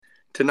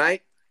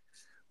Tonight,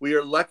 we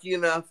are lucky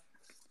enough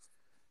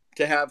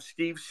to have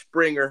Steve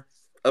Springer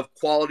of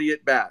Quality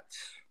at Bats.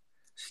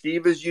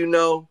 Steve, as you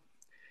know,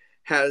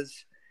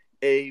 has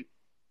a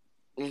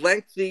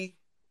lengthy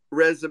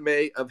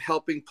resume of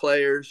helping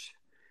players,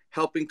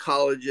 helping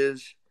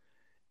colleges,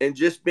 and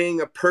just being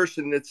a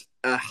person that's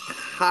a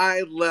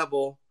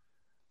high-level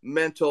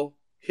mental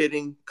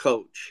hitting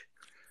coach.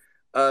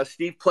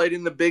 Steve played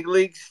in the big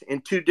leagues in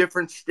 2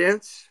 different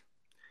stints.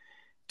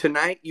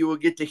 Tonight, you will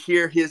get to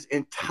hear his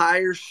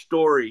entire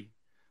story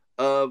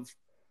of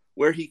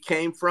where he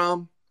came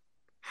from,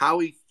 how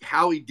he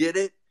did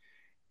it,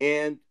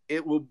 and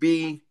it will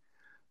be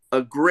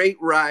a great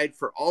ride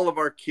for all of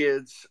our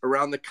kids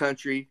around the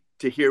country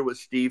to hear what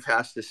Steve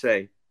has to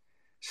say.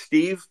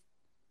 Steve,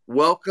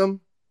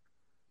 welcome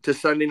to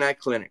Sunday Night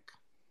Clinic.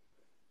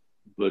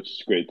 Butch,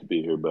 it's great to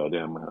be here, bud.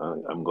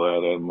 I'm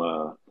glad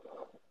I'm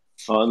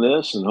on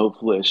this, and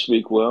hopefully I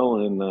speak well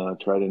and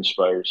try to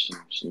inspire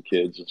some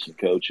kids and some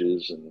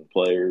coaches and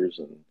players,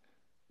 and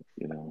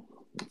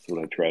that's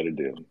what I try to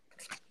do.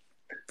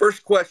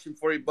 First question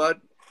for you,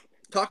 bud.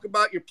 Talk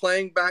about your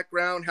playing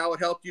background, how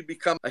it helped you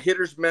become a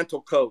hitter's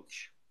mental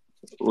coach.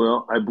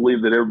 Well, I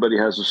believe that everybody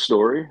has a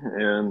story,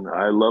 and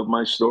I love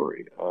my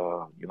story.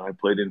 I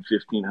played in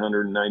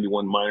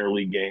 1,591 minor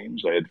league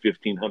games. I had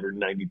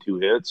 1,592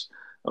 hits.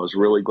 I was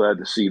really glad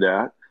to see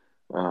that.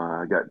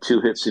 I got 2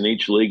 hits in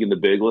each league in the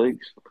big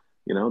leagues.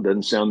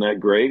 Doesn't sound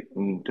that great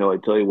until I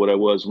tell you what I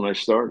was when I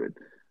started.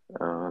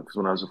 Because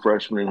when I was a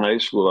freshman in high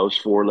school, I was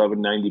 4'11",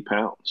 90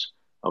 pounds.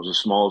 I was the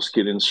smallest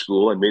kid in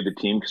school. I made the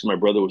team because my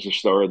brother was the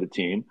star of the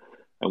team.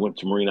 I went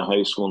to Marina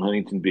High School in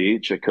Huntington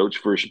Beach. I coached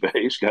first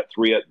base, got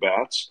 3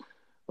 at-bats,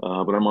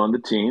 but I'm on the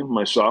team.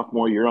 My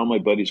sophomore year, all my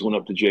buddies went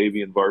up to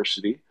JV and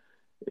varsity,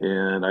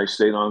 and I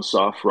stayed on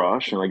soft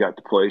rush, and I got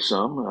to play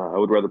some. I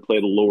would rather play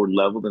at a lower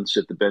level than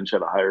sit the bench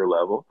at a higher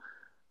level.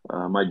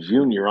 My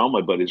junior, all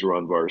my buddies were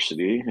on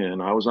varsity,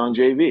 and I was on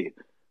JV,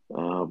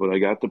 but I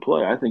got to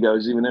play. I think I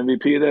was even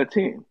MVP of that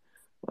team.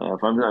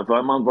 If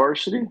I'm on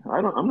varsity,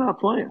 I'm not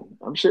playing.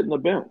 I'm sitting the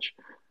bench.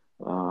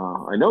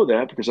 I know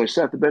that because I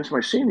sat the bench my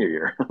senior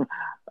year.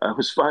 I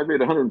was 5'8",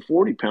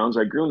 140 pounds.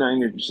 I grew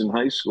 9 inches in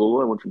high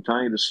school. I went from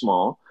tiny to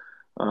small.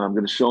 I'm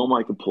going to show them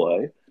I could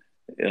play.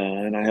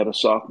 And I had a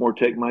sophomore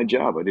take my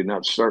job. I did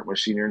not start my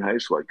senior in high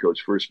school. I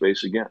coached first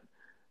base again.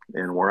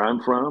 And where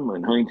I'm from,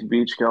 in Huntington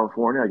Beach,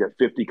 California, I got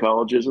 50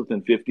 colleges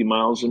within 50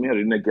 miles of me. I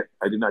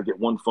did not get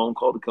one phone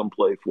call to come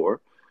play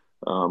for.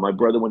 My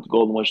brother went to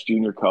Golden West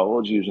Junior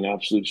College. He was an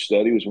absolute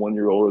stud. He was 1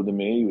 year older than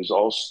me. He was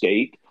all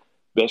state,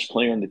 best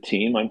player on the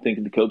team. I'm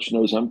thinking the coach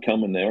knows I'm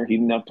coming there. He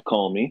didn't have to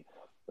call me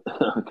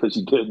because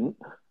he didn't.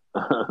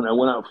 And I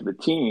went out for the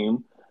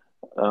team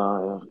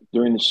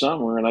during the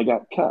summer, and I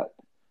got cut,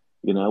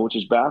 which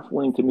is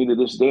baffling to me to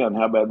this day on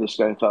how bad this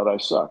guy thought I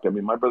sucked. I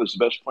mean, my brother's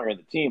the best player on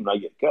the team, and I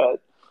get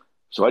cut.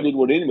 So I did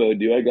what anybody would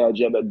do. I got a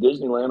job at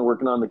Disneyland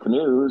working on the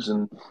canoes,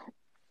 and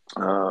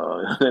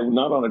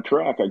not on a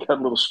track. I got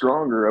a little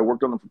stronger. I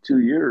worked on them for 2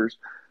 years.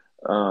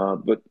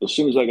 But as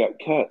soon as I got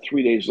cut,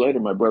 3 days later,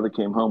 my brother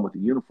came home with a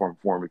uniform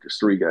for me because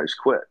 3 guys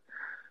quit.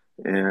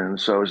 And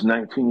so I was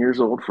 19 years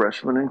old,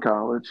 freshman in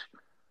college,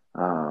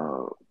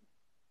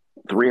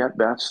 3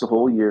 at-bats the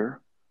whole year,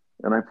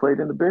 and I played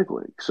in the big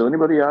league. So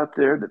anybody out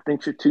there that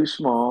thinks you're too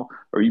small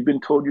or you've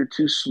been told you're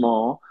too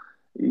small,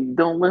 you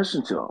don't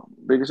listen to them,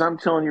 because I'm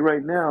telling you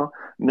right now,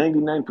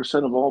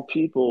 99% of all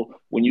people,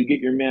 when you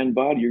get your man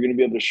body, you're going to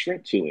be able to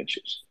shrink 2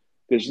 inches.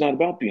 Because it's not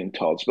about being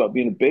tall. It's about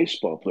being a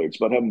baseball player. It's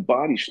about having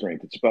body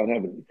strength. It's about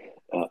having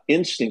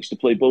instincts to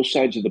play both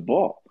sides of the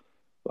ball.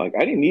 Like,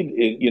 I didn't need,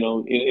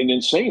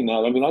 in saying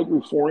that, I mean, I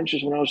grew 4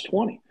 inches when I was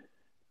 20.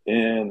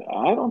 And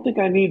I don't think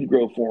I need to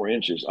grow 4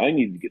 inches. I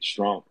need to get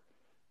stronger.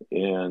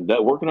 And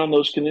that working on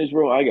those canoes,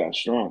 bro, I got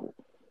stronger.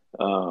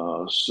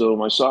 So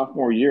my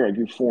sophomore year, I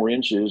grew 4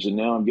 inches, and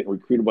now I'm getting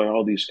recruited by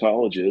all these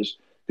colleges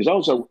because I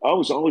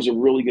was always a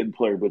really good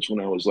player, but when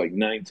I was like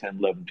 9, 10,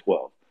 11,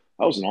 12,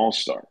 I was an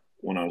all-star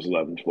when I was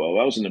 11, 12.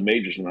 I was in the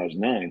majors when I was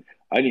 9.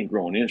 I didn't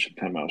grow an inch from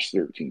the time I was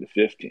 13 to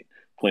 15,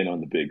 playing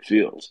on the big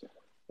fields.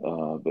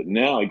 But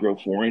now I grow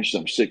 4 inches.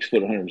 I'm 6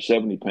 foot,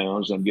 170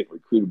 pounds. I'm getting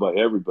recruited by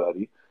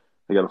everybody.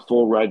 I got a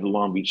full ride to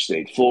Long Beach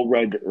State, full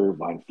ride to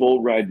Irvine,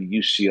 full ride to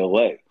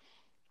UCLA.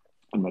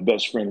 And my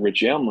best friend,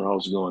 Rich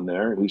Almiral's going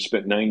there. He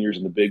spent 9 years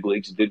in the big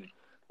leagues. Didn't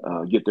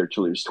get there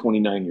till he was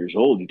 29 years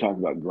old. You talk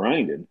about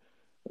grinding.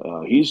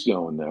 He's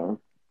going there.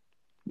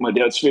 My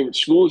dad's favorite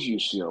school is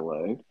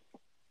UCLA.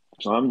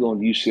 So I'm going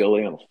to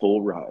UCLA on a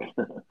full ride.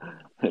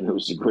 And it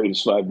was the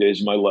greatest 5 days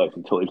of my life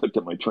until he looked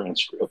at my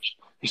transcripts.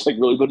 He's like,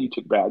 really, buddy, you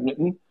took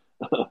badminton,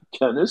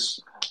 tennis?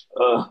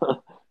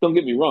 Don't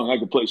get me wrong, I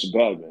could play some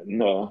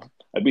badminton.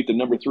 I beat the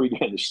number 3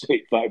 guy in the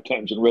state 5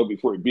 times in a row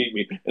before he beat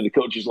me. And the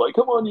coach is like,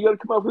 come on, you got to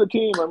come out for the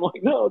team. I'm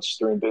like, no, it's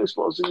during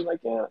baseball season. I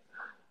can't.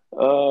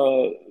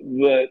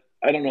 But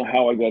I don't know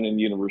how I got in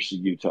University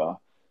of Utah.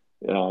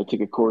 I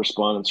took a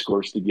correspondence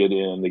course to get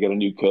in. They got a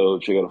new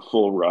coach. I got a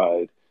full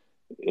ride.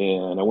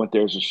 And I went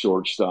there as a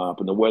shortstop.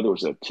 And the weather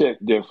was a tick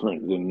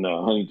different than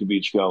Huntington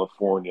Beach,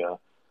 California.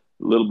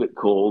 a little bit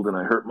cold, and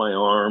I hurt my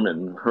arm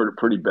and hurt it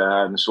pretty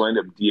bad. And so I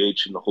ended up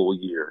DHing the whole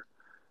year.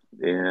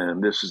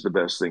 And this is the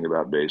best thing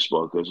about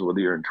baseball because whether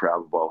you're in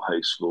travel ball,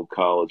 high school,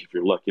 college, if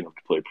you're lucky enough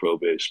to play pro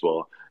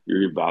baseball,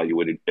 you're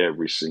evaluated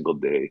every single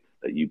day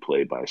that you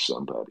play by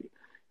somebody.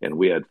 And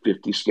we had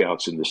 50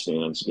 scouts in the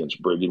stands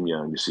against Brigham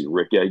Young to see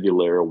Rick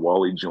Aguilera,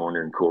 Wally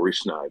Joyner, and Corey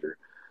Snyder.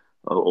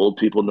 Old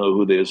people know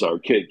who they are.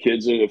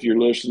 Kids, if you're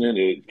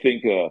listening,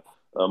 think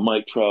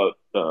Mike Trout,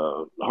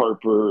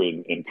 Harper,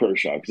 and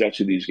Kershaw, because that's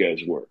who these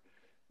guys were.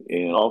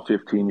 And all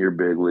 15-year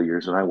big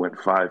leaguers, and I went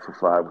 5 for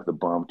 5 with a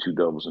bomb, 2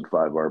 doubles, and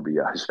 5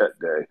 RBIs that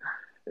day.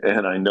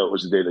 And I know it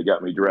was the day they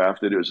got me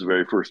drafted. It was the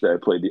very first day I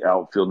played the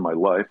outfield in my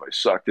life. I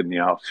sucked in the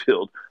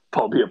outfield.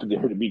 Paul be up in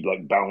there to be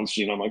like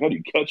bouncing. I'm like, how do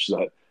you catch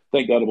that?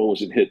 Thank God it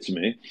wasn't hit to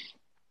me.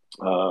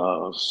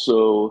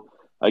 So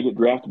I get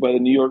drafted by the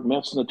New York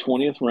Mets in the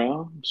 20th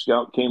round.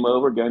 Scout came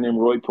over, a guy named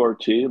Roy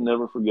Partee. I'll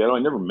never forget him. I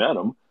never met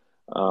him.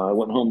 I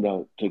went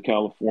home to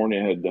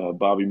California. I had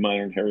Bobby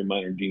Miner and Harry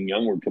Miner and Dean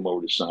Youngward come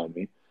over to sign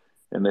me.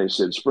 And they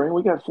said, Spring,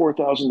 we got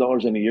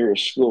 $4,000 in a year of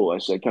school. I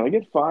said, can I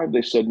get 5?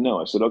 They said,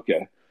 no. I said,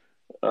 okay.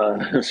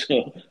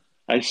 So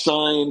I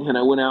signed and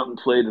I went out and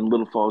played in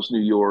Little Falls, New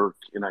York,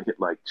 and I hit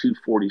like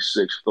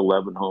 246 with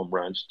 11 home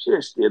runs.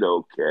 Just did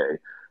okay.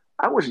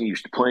 I wasn't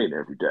used to playing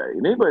every day.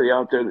 And anybody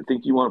out there that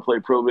think you want to play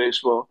pro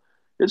baseball,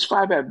 it's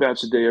 5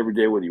 at-bats a day every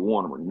day, whether you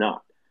want them or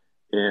not.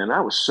 And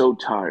I was so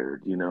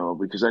tired,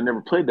 because I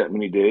never played that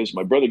many days.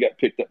 My brother got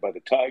picked up by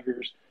the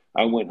Tigers.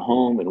 I went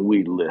home and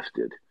we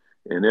lifted.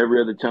 And every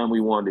other time we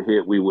wanted to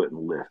hit, we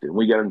wouldn't lift. And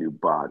we got a new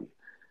body.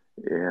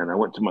 And I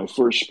went to my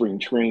first spring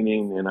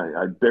training, and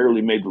I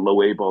barely made the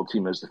low A ball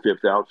team as the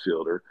 5th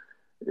outfielder.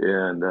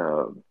 And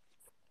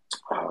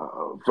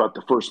throughout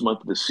the first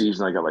month of the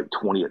season, I got like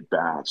 20 at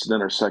bats.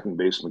 Then our second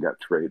baseman got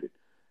traded.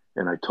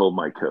 And I told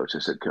my coach, I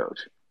said,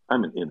 Coach,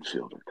 I'm an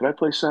infielder. Can I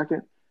play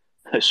second?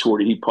 I swear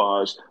to he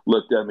paused,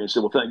 looked at me and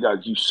said, well, thank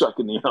God you suck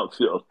in the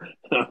outfield.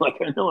 And I'm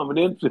like, I know I'm an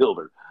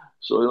infielder.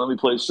 So let me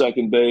play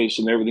second base,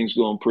 and everything's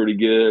going pretty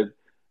good.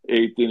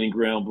 8th inning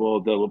ground ball,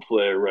 double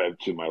play right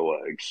to my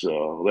legs.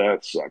 So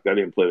that sucked. I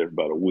didn't play there for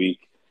about a week.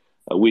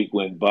 A week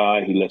went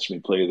by. He lets me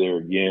play there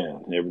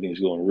again. And everything's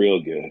going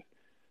real good.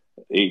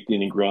 8th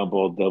inning ground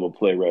ball, double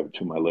play right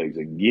between my legs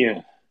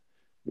again.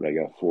 But I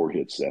got 4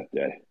 hits that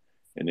day.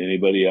 And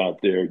anybody out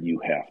there, you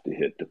have to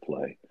hit to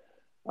play.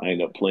 I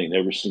ended up playing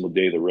every single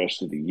day the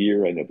rest of the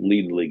year. I ended up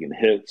leading the league in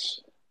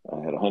hits. I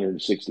had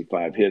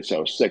 165 hits. I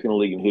was second in the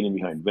league in hitting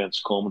behind Vince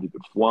Coleman, who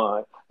could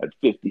fly. I had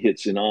 50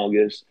 hits in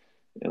August,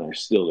 and I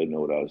still didn't know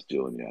what I was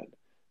doing yet.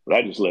 But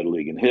I just led the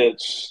league in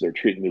hits. They're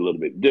treating me a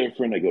little bit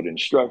different. I go to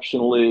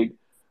instructional league.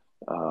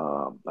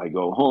 I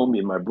go home. Me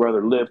and my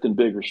brother lift and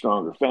bigger,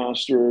 stronger,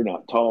 faster,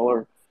 not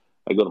taller.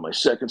 I go to my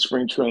second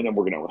spring training. I'm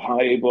working out with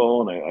high A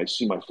ball, and I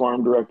see my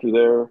farm director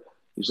there.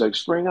 He's like,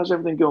 Spring, how's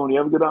everything going? You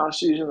have a good off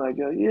season? I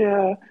go,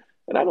 yeah.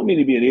 And I don't mean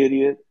to be an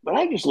idiot, but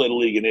I just led a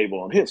league in A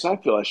ball and hits. I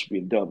feel I should be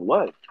in double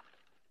A.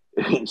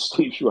 And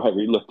Steve Schreiber,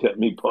 he looked at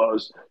me,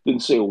 paused,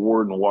 didn't say a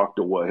word, and walked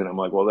away. And I'm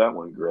like, well, that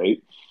went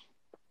great.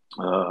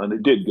 And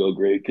it did go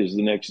great because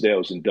the next day I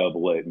was in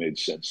double A. It made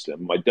sense to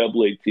him. My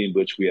double A team,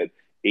 which we had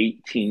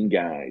 18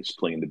 guys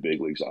playing the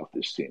big leagues off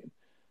this team.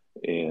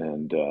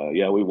 And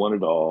yeah, we won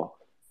it all.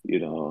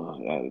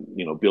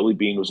 Billy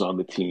Bean was on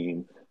the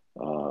team.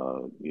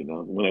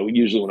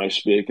 When I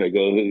speak, I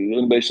go,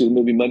 anybody see the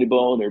movie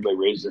Moneyball? And everybody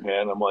raised their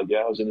hand. I'm like, yeah,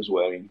 I was in his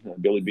wedding.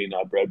 Billy Bean,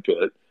 not Brad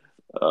Pitt.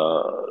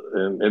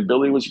 And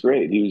Billy was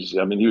great. He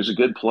was a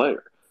good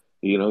player.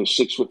 He's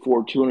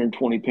 6'4",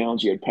 220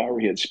 pounds. He had power,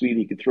 he had speed,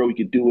 he could throw, he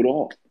could do it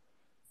all.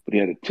 But he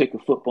had a tick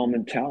of football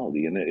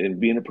mentality and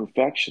being a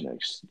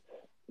perfectionist.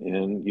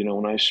 And,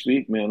 when I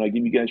speak, man, I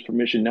give you guys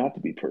permission not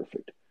to be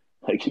perfect.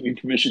 I give you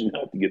permission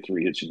not to get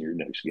 3 hits in your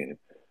next game.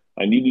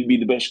 I need you to be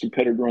the best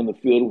competitor on the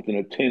field with an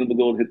attainable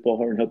goal to hit the ball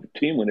hard and help the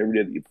team win every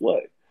day that you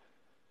play.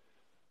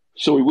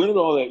 So we win it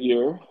all that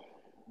year.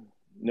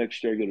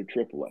 Next year, I go to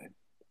AAA.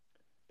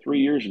 3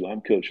 years ago,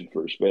 I'm coaching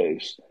first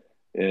base,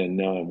 and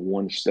now I'm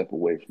one step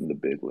away from the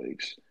big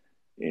leagues.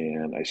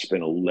 And I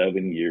spent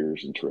 11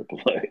 years in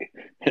AAA.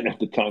 And at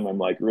the time, I'm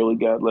like, really,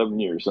 God, 11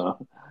 years, huh?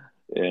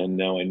 And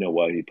now I know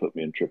why he put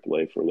me in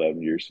AAA for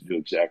 11 years to do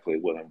exactly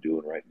what I'm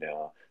doing right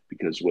now.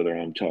 Because whether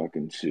I'm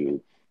talking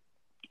to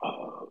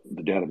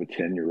the dad of a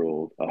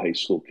 10-year-old, a high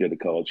school kid, a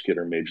college kid,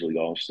 or a major league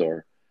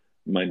all-star,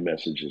 my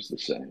message is the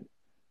same.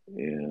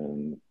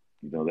 And,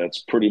 that's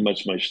pretty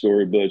much my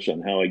story, Butch,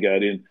 on how I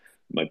got in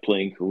my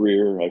playing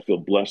career. I feel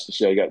blessed to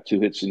say I got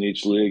 2 hits in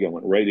each league. I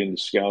went right into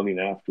scouting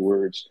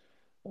afterwards.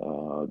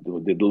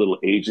 Did the little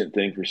agent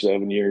thing for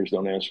 7 years.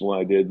 Don't ask me why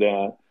I did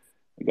that.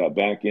 I got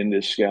back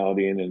into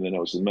scouting, and then I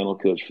was the mental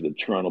coach for the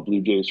Toronto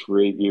Blue Jays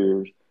for 8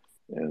 years.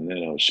 And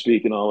then I was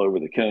speaking all over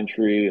the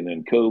country, and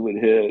then COVID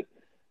hit.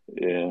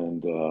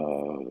 And,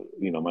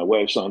 my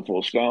wife's on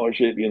full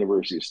scholarship,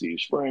 University of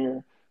Steve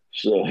Springer.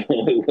 So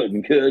it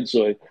wasn't good.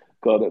 So I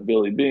called up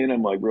Billy Bean.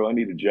 I'm like, bro, I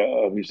need a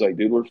job. He's like,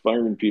 dude, we're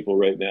firing people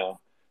right now.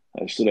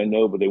 I said, I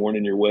know, but they weren't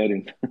in your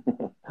wedding.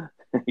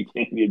 He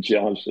gave me a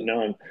job. So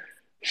now I'm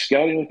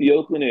Scouting with the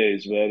Oakland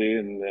A's, buddy,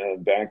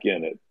 and back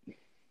in it.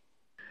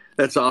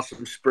 That's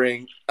awesome,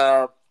 Spring.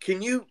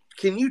 Can you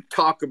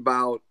talk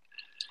about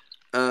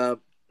uh,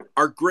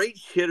 are great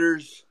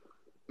hitters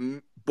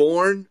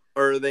born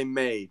or are they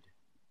made?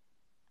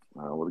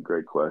 What a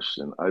great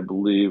question. I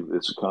believe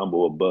it's a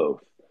combo of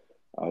both.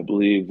 I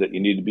believe that you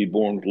need to be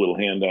born with a little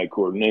hand-eye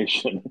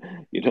coordination.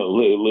 A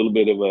little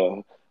bit of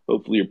a.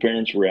 Hopefully, your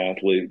parents were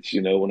athletes.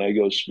 When I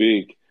go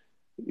speak,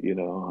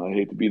 I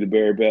hate to be the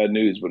bearer of bad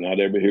news, but not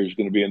everybody here is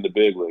going to be in the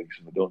big leagues.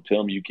 But don't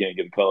tell me you can't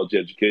get a college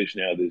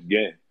education out of this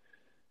game.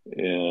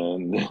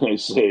 And I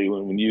say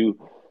when you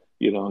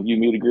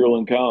meet a girl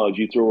in college,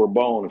 you throw her a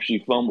ball, and if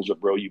she fumbles it,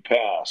 bro, you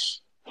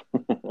pass.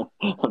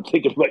 I'm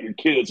thinking about your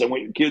kids. I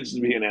want your kids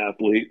to be an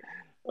athlete.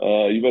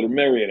 You better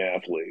marry an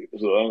athlete.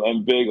 So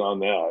I'm big on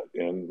that.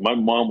 And my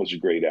mom was a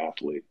great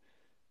athlete.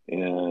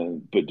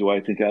 But do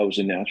I think I was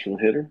a natural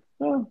hitter?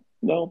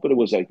 No, but it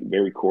was like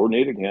very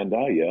coordinated,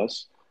 hand-eye,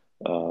 yes.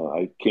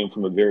 I came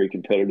from a very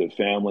competitive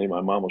family.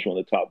 My mom was one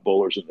of the top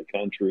bowlers in the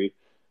country.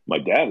 My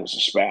dad was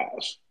a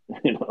spaz.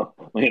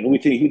 Man,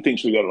 he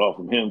thinks we got it all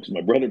from him because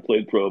my brother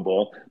played pro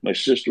ball. My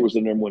sister was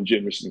the number one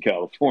gymnast in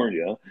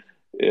California.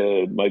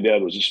 My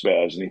dad was a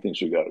spaz, and he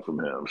thinks we got it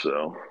from him.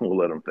 So we'll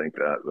let him think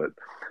that. But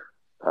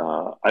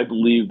I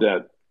believe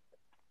that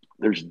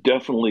there's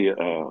definitely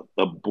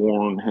a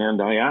born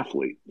hand-eye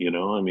athlete.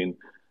 I mean,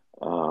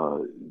 uh,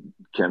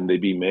 can they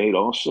be made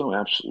also?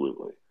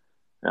 Absolutely.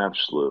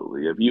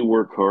 Absolutely. If you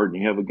work hard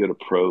and you have a good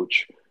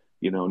approach,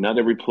 not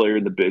every player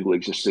in the big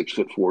leagues is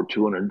 6'4",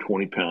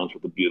 220 pounds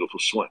with a beautiful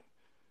swing.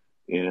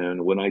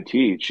 And when I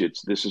teach,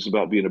 this is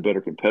about being a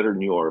better competitor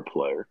than you are a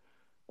player.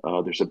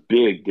 There's a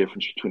big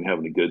difference between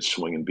having a good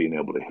swing and being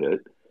able to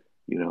hit.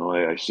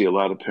 I see a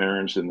lot of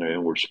parents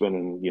and we're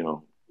spending,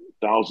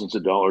 thousands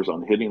of dollars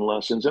on hitting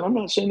lessons. And I'm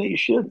not saying that you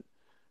shouldn't,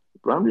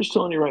 but I'm just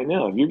telling you right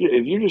now, if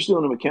you're just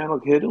doing a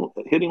mechanical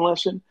hitting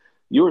lesson,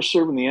 you're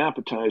serving the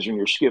appetizer and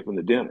you're skipping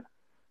the dinner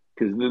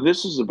because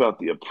this is about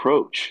the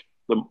approach,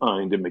 the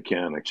mind, and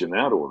mechanics in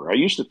that order. I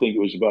used to think it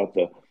was about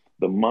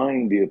the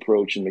mind, the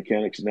approach, and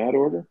mechanics in that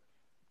order.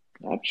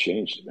 I've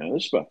changed it, man.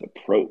 This is about the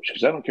approach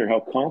because I don't care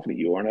how confident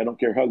you are, and I don't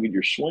care how good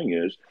your swing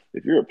is.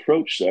 If your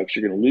approach sucks,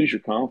 you're going to lose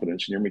your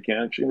confidence, and your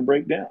mechanics are going to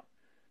break down.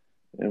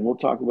 And we'll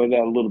talk about that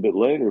a little bit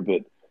later.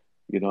 But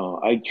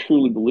I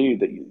truly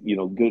believe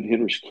that good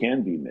hitters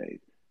can be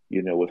made,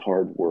 with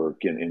hard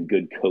work and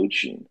good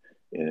coaching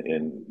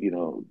and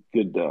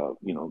good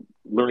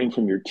learning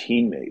from your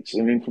teammates,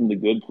 learning from the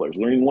good players,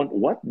 learning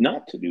what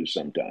not to do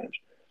sometimes.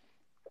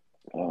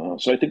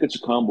 So I think it's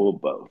a combo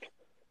of both.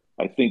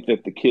 I think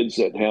that the kids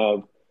that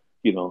have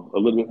a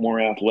little bit more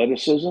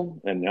athleticism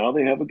and now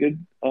they have a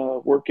good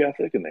work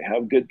ethic and they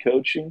have good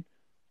coaching,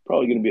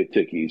 probably going to be a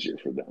tick easier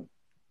for them.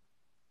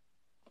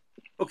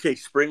 Okay,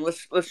 Spring.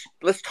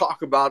 Let's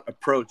talk about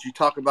approach. You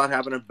talk about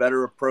having a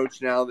better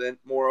approach now, than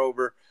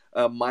moreover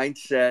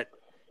mindset,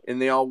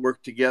 and they all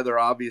work together,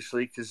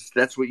 obviously, because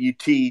that's what you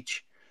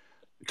teach.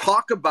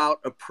 Talk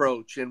about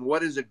approach and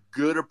what is a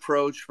good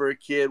approach for a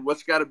kid.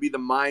 What's got to be the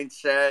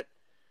mindset?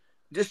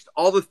 Just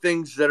all the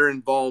things that are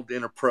involved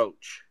in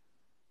approach.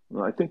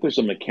 Well, I think there's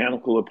a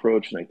mechanical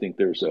approach and I think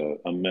there's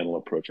a mental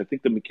approach. I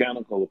think the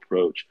mechanical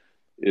approach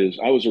is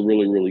I was a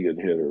really, really good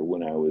hitter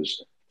when I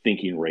was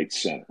thinking right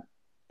center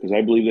because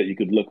I believe that you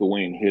could look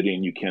away and hit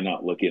in, you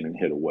cannot look in and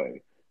hit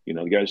away.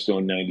 The guy's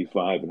throwing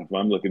 95, and if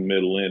I'm looking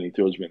middle in, he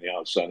throws me on the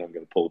outside, I'm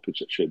going to pull a pitch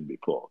that shouldn't be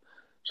pulled.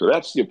 So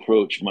that's the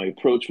approach. My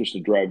approach was to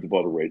drive the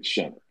ball to right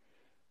center.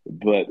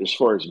 But as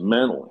far as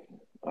mentally,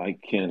 I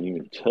can't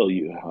even tell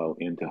you how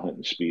into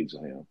hunting speeds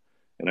I am.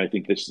 And I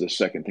think this is the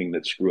second thing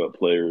that screw up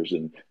players.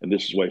 And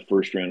this is why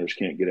first rounders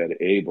can't get out of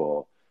A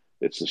ball.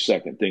 It's the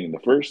second thing. And the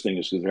first thing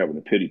is because they're having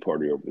a pity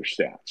party over their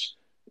stats.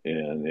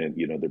 And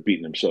they're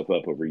beating themselves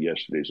up over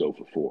yesterday's 0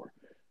 for 4.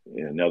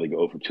 And now they go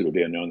 0 for 2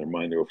 today. And now in their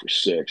mind, they're 0 for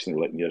 6. And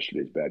they're letting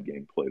yesterday's bad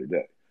game play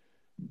today.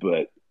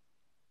 But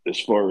as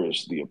far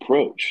as the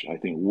approach, I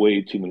think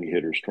way too many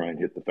hitters try and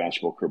hit the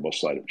fastball, curveball,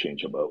 slider,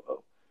 changeup,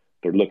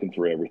 They're looking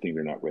for everything.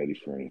 They're not ready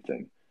for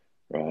anything.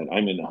 Right?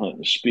 I'm in the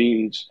hunting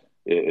speeds.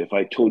 If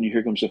I told you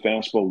here comes a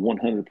fastball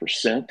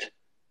 100%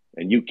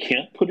 and you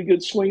can't put a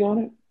good swing on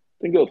it,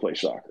 then go play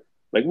soccer.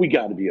 Like we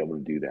got to be able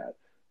to do that.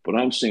 But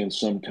I'm saying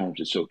sometimes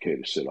it's okay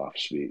to sit off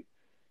speed.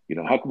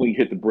 How can we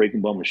hit the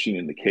breaking ball machine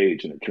in the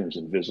cage and it turns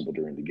invisible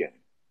during the game?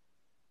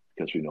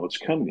 Because we know it's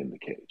coming in the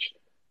cage,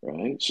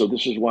 right? So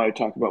this is why I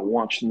talk about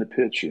watching the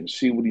pitcher and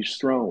see what he's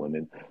throwing.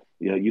 And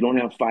you don't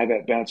have 5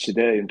 at-bats a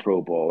day in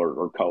pro ball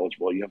or college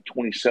ball. You have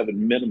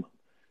 27 minimum.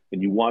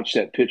 And you watch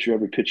that pitcher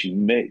every pitch he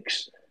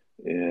makes.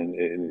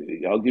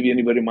 And I'll give you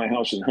anybody in my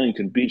house in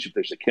Huntington Beach if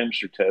there's a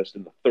chemistry test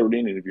in the third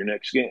inning of your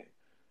next game.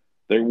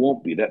 There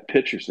won't be. That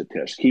pitcher's the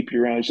test. Keep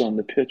your eyes on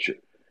the pitcher.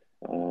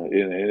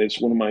 And it's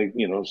one of my,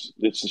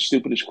 it's the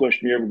stupidest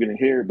question you're ever going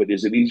to hear, but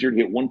is it easier to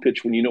hit one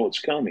pitch when you know it's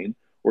coming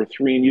or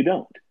 3 and you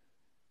don't?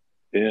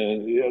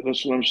 And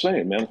that's what I'm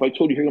saying, man. If I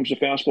told you here comes the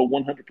fastball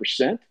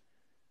 100%,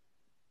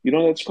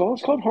 that's called?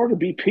 It's called hard to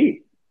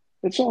BP.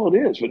 That's all it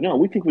is. But no,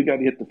 we think we got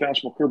to hit the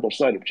fastball, curveball,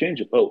 slider,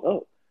 changeup.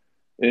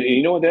 And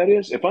you know what that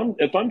is? If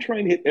I'm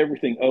trying to hit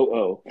everything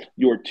 0-0,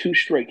 you're two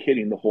strike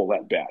hitting the whole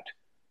at bat.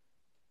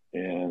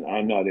 And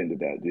I'm not into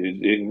that,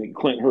 dude.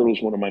 Clint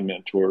Hurdle's one of my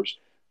mentors,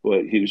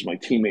 but he was my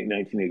teammate in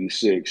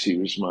 1986. He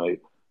was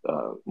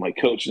my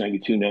coach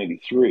 92,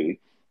 93.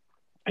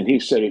 And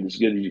he said it as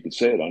good as you could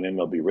say it on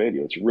MLB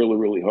radio. It's really,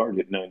 really hard to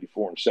hit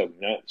 94 and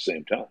 79 at the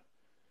same time.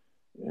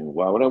 And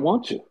why would I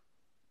want to?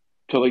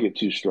 Till I get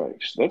two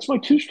strikes. That's my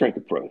two-strike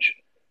approach,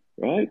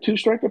 right?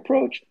 Two-strike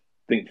approach.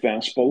 Think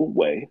fastball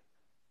away,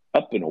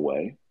 up and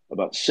away,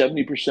 about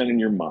 70% in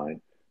your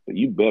mind, but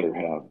you better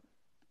have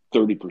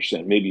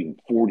 30%, maybe even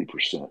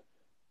 40%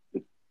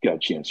 that got a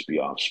chance to be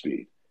off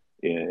speed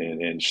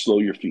and slow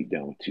your feet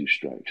down with two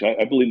strikes.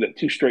 I believe that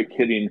two-strike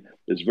hitting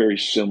is very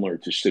similar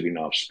to sitting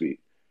off speed.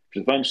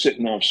 Because if I'm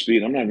sitting off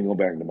speed, I'm not even going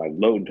back into my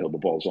load until the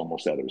ball's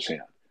almost out of his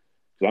hand.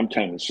 Because I'm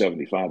timing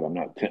 75. I'm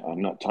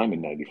not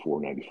timing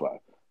 94, 95.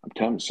 I'm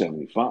timing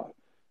 75,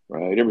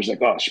 right? Everybody's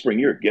like, oh, Spring,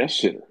 you're a guess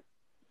hitter.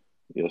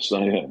 Yes,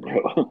 I am,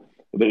 bro.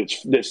 But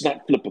it's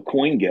not flip a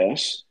coin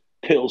guess,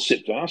 tail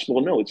sit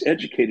fastball. No, it's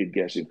educated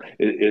guessing.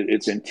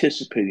 It's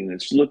anticipating.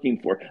 It's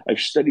looking for. I've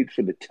studied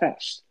for the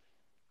test.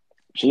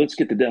 So let's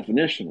get the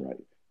definition right.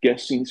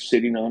 Guessing,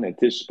 sitting on,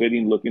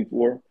 anticipating, looking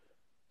for.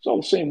 It's all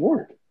the same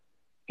word.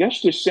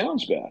 Guess just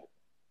sounds bad.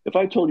 If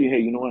I told you, hey,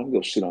 you know what, I'm going to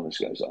go sit on this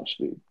guy's off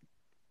speed,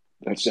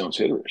 that sounds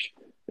hitterish.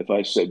 If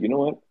I said, you know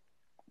what,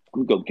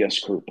 I'm going to go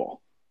guess curveball,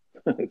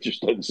 it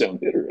just doesn't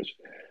sound hitterish.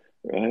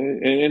 Right?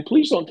 And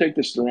please don't take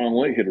this the wrong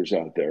way, hitters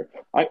out there.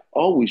 I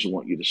always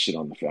want you to sit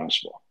on the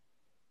fastball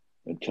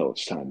until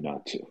it's time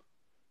not to.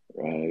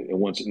 Right? And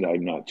once it's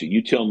time not to,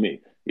 you tell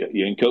me. Yeah,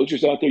 and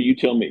coaches out there, you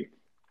tell me.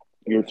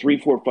 Your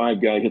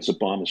 3-4-5 guy hits a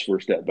bomb his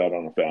first at bat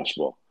on a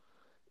fastball,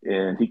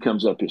 and he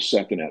comes up his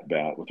second at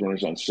bat with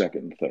runners on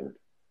second and third.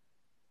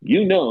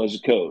 You know, as a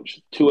coach,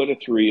 2 out of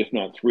 3, if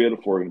not 3 out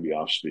of 4, are going to be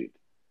off speed.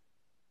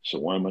 So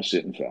why am I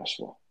sitting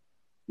fastball?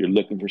 You're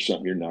looking for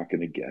something you're not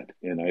going to get.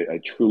 And I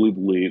truly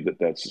believe that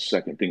that's the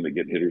second thing that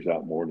gets hitters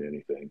out more than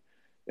anything.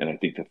 And I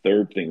think the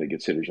third thing that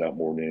gets hitters out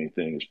more than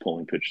anything is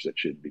pulling pitches that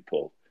shouldn't be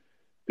pulled.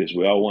 Because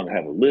we all want to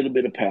have a little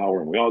bit of power,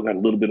 and we all got a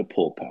little bit of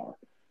pull power.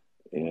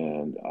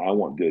 And I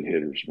want good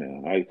hitters,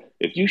 man.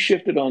 If you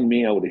shifted on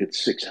me, I would have hit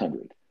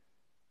 600.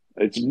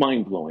 It's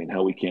mind-blowing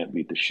how we can't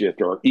beat the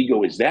shift. Our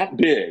ego is that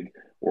big,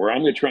 or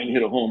I'm going to try and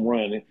hit a home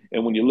run.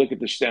 And when you look at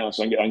the stats,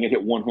 I'm going to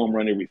hit one home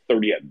run every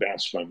 30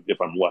 at-bats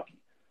if I'm lucky.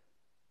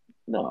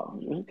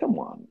 No, come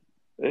on.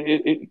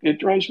 It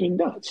drives me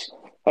nuts.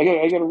 I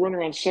got a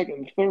runner on second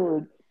and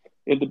third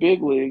in the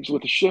big leagues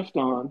with a shift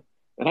on,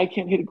 and I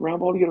can't hit a ground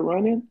ball to get a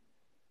run in.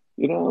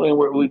 You know,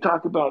 and we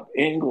talk about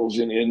angles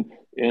and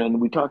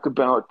we talk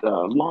about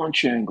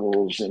launch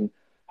angles, and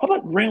how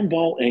about ground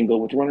ball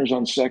angle with runners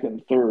on second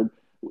and third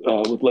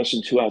with less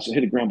than 2 outs and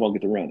hit a ground ball and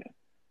get the run in.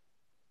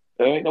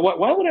 All right? Now,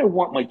 why would I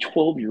want my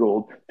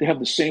 12-year-old to have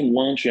the same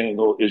launch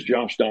angle as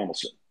Josh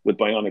Donaldson with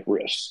bionic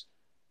wrists?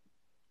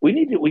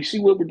 We see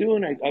what we're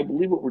doing. I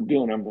believe what we're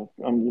doing.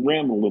 I'm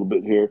rambling a little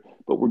bit here,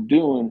 but we're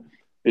doing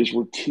is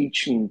we're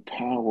teaching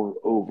power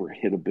over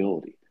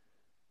hitability.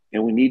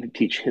 And we need to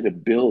teach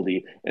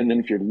hitability. And then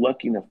if you're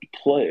lucky enough to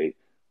play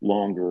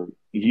longer,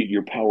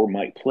 your power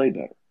might play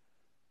better.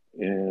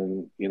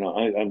 And, you know,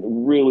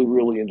 I'm really,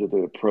 really into the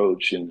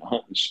approach and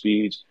hunting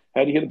speeds.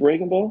 How do you hit a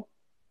breaking ball?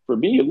 For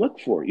me, you look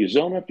for it. You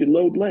zone up, you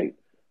load late.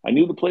 I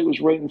knew the plate was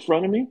right in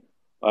front of me.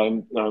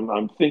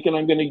 I'm thinking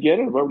I'm going to get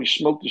it. I've already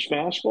smoked his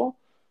fastball.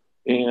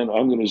 And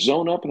I'm going to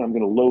zone up and I'm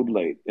going to load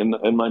late. In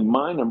my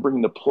mind, I'm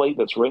bringing the plate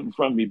that's right in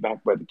front of me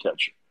back by the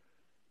catcher.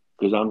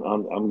 Because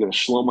I'm going to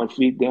slow my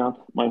feet down.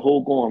 My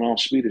whole goal on off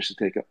speed is to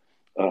take a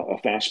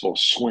fastball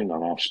swing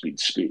on off speed.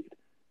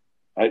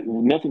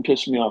 Nothing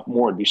pissed me off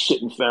more than be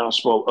sitting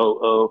fastball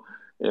 0-0,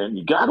 and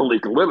you got to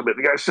leak a little bit.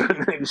 The guy's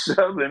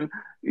 787.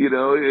 You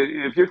know,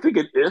 if you're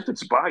thinking if,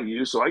 it's by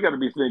you, so I got to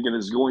be thinking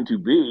it's going to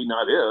be,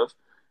 not if.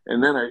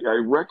 And then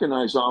I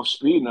recognize off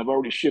speed, and I've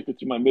already shifted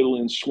to my middle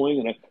end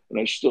swing, and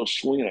I still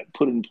swing, and I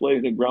put it in play,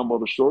 and then ground ball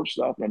to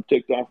shortstop, and I'm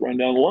ticked off running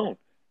down the line.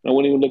 And I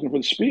wasn't even looking for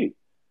the speed.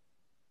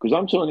 Because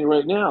I'm telling you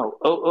right now,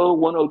 0-0,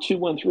 1-0,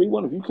 2-1,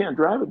 3-1, if you can't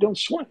drive it, don't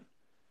swing.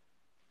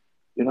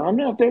 You know, I'm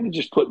not there to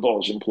just put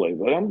balls in play.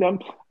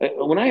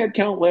 But when I had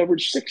count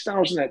leverage,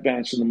 6,000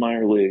 at-bats in the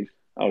minor league,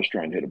 I was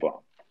trying to hit a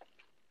ball.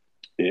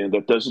 And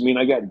that doesn't mean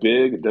I got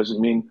big. It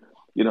doesn't mean,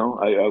 you know,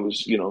 I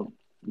was, you know,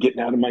 getting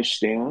out of my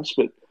stance.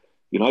 But,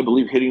 you know, I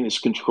believe hitting is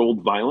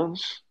controlled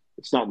violence.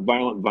 It's not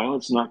violent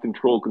violence, not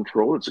controlled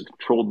control. It's a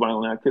controlled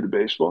violent act of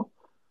baseball.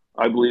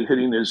 I believe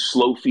hitting is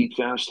slow feet,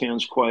 fast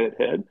hands, quiet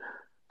head.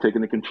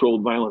 Taking a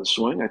controlled, violent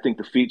swing. I think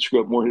the feet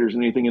screw up more hitters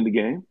than anything in the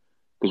game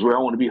because we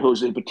all want to be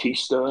Jose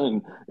Batista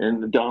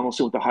and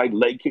Donaldson with the high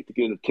leg kick to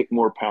get a tick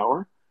more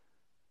power.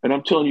 And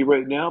I'm telling you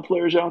right now,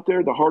 players out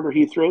there, the harder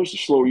he throws, the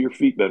slower your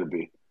feet better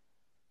be.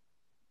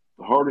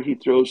 The harder he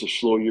throws, the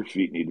slower your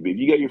feet need to be. If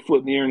you got your foot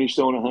in the air and he's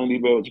throwing a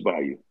honeybow, it's by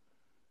you.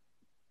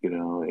 You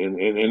know,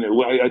 and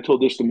I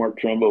told this to Mark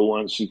Trumbo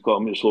once. He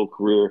called me his whole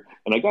career.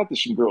 And I got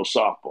this from girls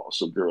softball.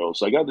 So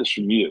girls, I got this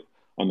from you.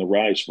 On the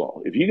rise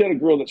ball. If you got a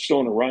girl that's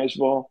throwing a rise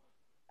ball,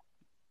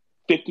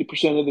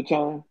 50% of the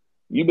time,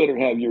 you better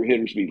have your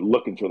hitters be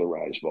looking for the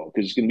rise ball,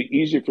 because it's going to be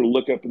easier for to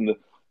look up in the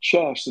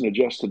chest and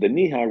adjust to the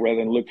knee high rather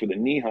than look for the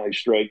knee high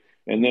strike,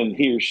 and then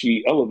he or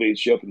she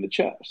elevates you up in the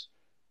chest.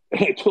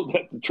 And I told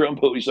that to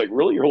Trumbo. He's like,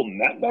 really? You're holding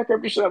that back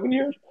after 7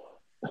 years?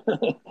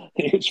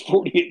 It's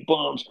 48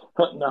 bombs,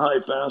 hunting a high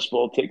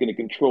fastball, taking a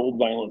controlled,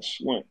 violent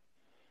swing.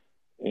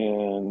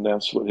 And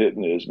that's what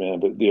hitting is, man.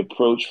 But the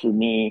approach for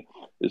me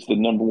is the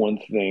number one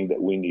thing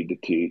that we need to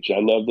teach. I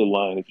love the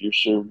line, if you're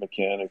serving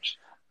mechanics,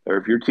 or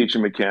if you're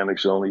teaching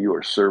mechanics only, you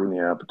are serving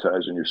the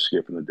appetizer and you're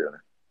skipping the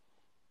dinner.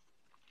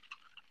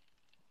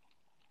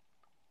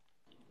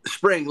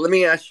 Spring, let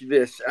me ask you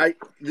this.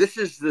 This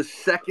is the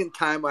second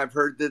time I've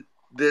heard that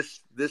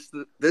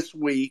this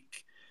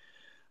week.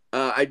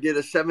 I did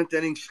a 7th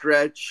inning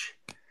stretch,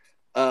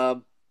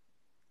 and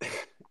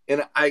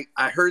I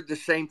heard the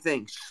same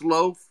thing.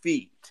 Slow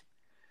feet.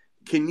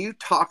 Can you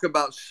talk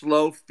about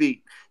slow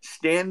feet?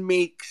 Stan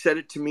Meek said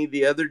it to me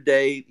the other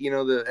day. You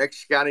know, the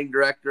ex-scouting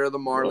director of the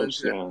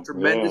Marlins.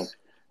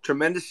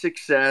 Tremendous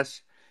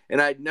success,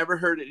 and I'd never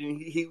heard it. And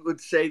he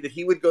would say that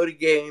he would go to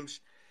games,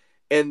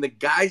 and the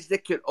guys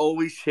that could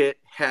always hit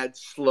had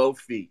slow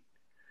feet.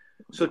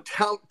 So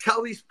tell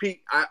these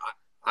people.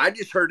 I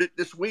just heard it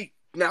this week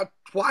now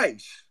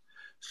twice.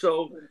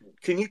 So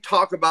can you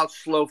talk about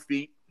slow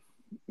feet?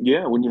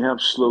 Yeah, when you have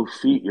slow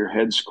feet, your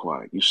head's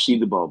quiet. You see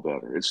the ball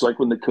better. It's like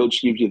when the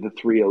coach gives you the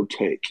 3-0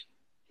 take.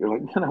 You're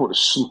like, man, I would have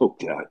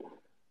smoked that,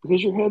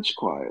 because your head's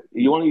quiet.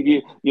 You want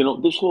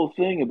to, this whole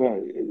thing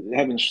about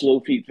having slow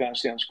feet,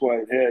 fast hands,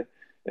 quiet head,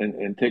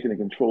 and taking a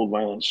controlled,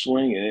 violent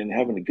swing, and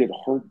having a good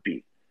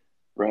heartbeat,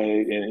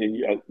 right? And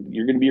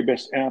you're going to be your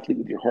best athlete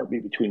with your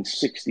heartbeat between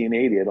 60 and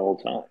 80 at all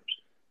times.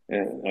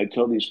 And I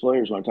tell these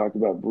players when I talk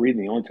about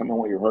breathing, the only time I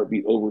want your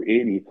heartbeat over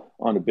 80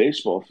 on a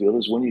baseball field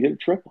is when you hit a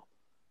triple.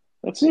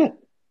 That's it,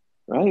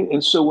 right?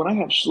 And so when I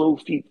have slow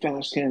feet,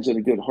 fast hands, and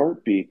a good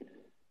heartbeat,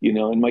 in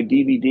my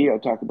DVD, I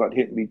talk about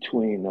hitting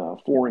between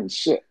 4 and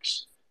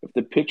 6. If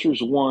the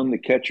pitcher's 1, the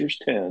catcher's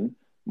 10,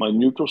 my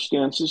neutral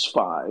stance is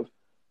 5.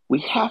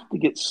 We have to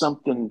get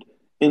something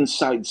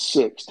inside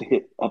 6 to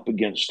hit up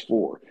against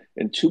 4.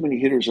 And too many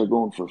hitters are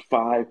going for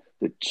 5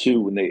 to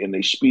 2, and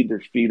they speed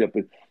their feet up.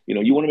 And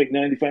you want to make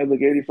 95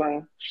 look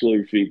 85? Slow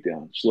your feet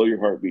down. Slow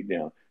your heartbeat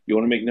down. You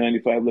want to make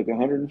 95 look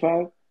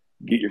 105?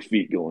 Get your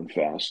feet going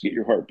fast. Get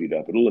your heartbeat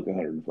up. It'll look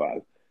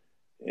 105.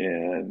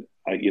 And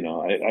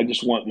I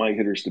just want my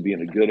hitters to be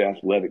in a good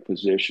athletic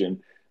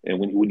position.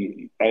 And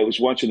I was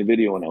watching a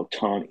video on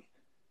Ohtani,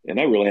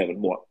 and I really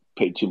haven't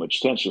paid too much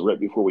attention right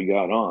before we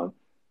got on.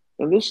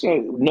 And this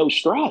guy, no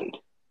stride.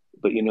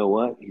 But you know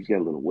what? He's got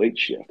a little weight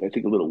shift. I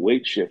think a little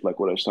weight shift, like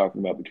what I was talking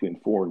about between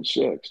 4 and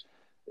 6,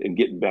 and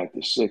getting back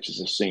to 6 is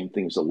the same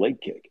thing as a leg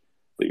kick.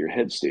 But your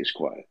head stays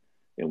quiet,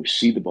 and we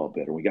see the ball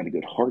better. We got a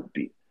good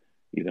heartbeat.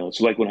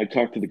 It's like when I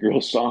talk to the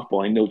girls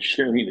softball, I know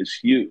cheering is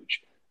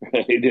huge,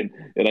 right?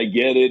 And I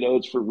get it,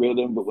 it's for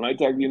rhythm. But when I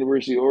talk to the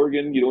University of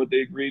Oregon, you know what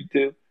they agreed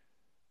to?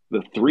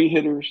 The 3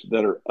 hitters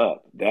that are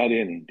up that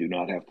inning do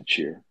not have to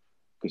cheer,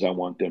 because I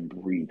want them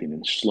breathing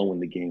and slowing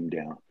the game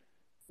down,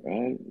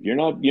 right? You're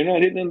not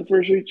hitting in the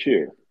first week,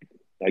 cheer.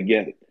 I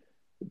get it.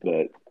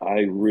 But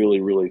I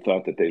really, really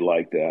thought that they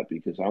liked that,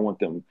 because I want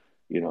them,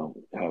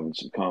 having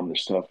some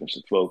calmness, toughness,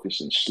 and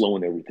focus, and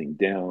slowing everything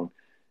down.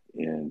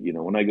 And,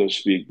 when I go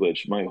speak,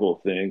 Butch, my whole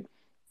thing,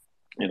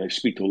 and I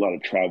speak to a lot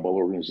of tribal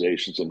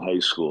organizations and high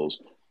schools,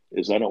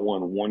 is I don't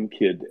want one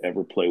kid to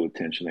ever play with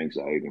tension,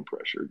 anxiety, and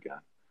pressure again.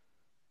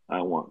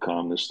 I want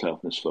calmness,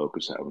 toughness,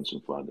 focus, having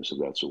some fun, if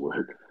that's a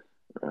word,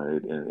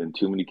 right? And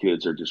too many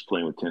kids are just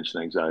playing with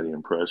tension, anxiety,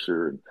 and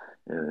pressure,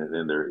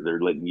 and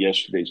they're letting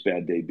yesterday's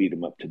bad day beat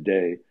them up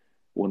today.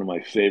 One of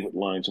my favorite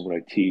lines of what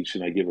I teach,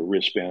 and I give a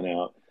wristband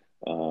out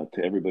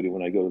to everybody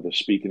when I go to the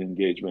speaking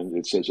engagement,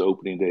 it says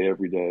opening day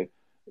every day,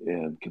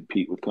 and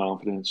compete with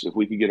confidence. If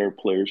we could get our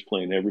players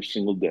playing every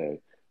single day,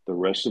 the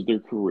rest of their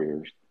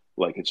careers,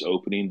 like it's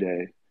opening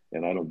day,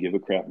 and I don't give a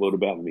crap load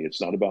about me.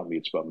 It's not about me.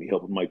 It's about me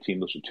helping my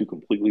team. Those are 2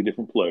 completely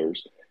different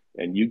players.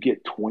 And you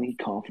get 20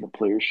 confident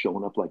players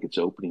showing up like it's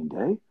opening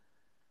day.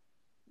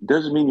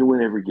 Doesn't mean you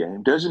win every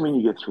game. Doesn't mean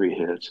you get 3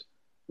 hits.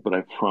 But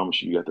I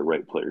promise you got the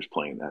right players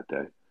playing that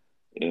day.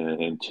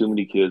 And too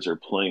many kids are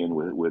playing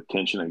with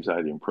tension,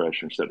 anxiety, and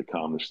pressure instead of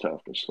calmness,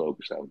 toughness,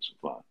 focus, having some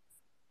fun.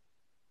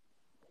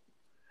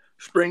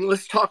 Spring,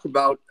 let's talk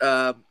about,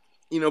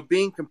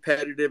 being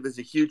competitive is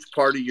a huge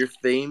part of your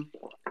theme.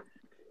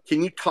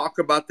 Can you talk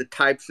about the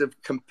types of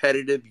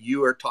competitive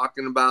you are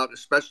talking about,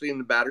 especially in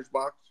the batter's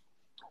box?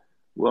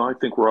 Well, I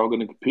think we're all going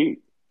to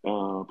compete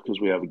because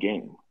we have a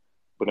game.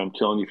 But I'm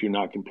telling you, if you're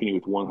not competing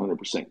with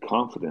 100%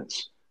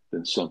 confidence,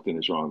 then something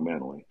is wrong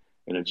mentally.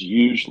 And it's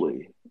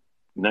usually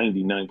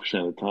 99%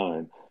 of the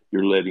time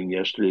you're letting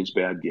yesterday's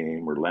bad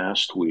game or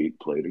last week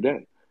play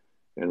today.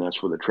 And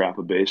that's where the trap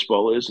of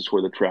baseball is. It's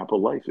where the trap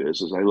of life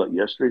is I let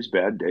yesterday's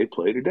bad day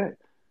play today.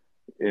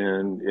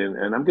 And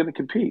I'm going to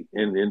compete.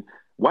 And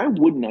why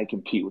wouldn't I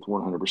compete with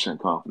 100%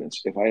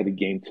 confidence if I had a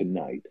game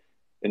tonight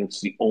and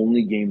it's the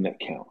only game that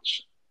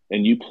counts?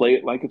 And you play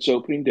it like it's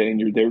opening day and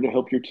you're there to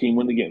help your team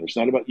win the game. It's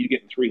not about you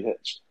getting 3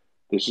 hits.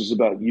 This is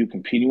about you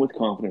competing with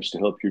confidence to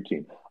help your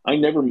team. I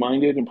never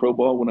minded in pro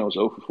ball when I was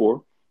 0 for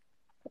 4,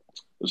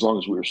 as long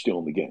as we were still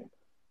in the game.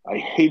 I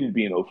hated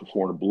being 0 for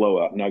 4 in a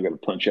blowout, and I got to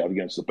punch out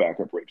against the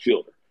backup right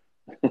fielder.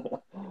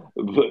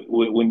 But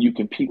when you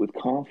compete with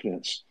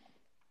confidence,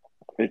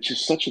 it's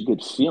just such a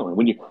good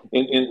feeling.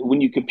 And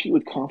when you compete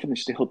with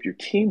confidence to help your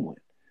team win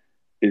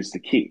is the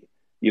key.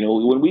 You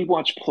know, when we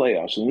watch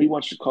playoffs, when we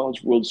watch the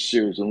College World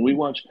Series, when we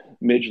watch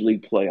Major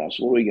League playoffs,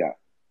 what do we got?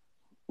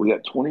 We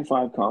got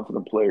 25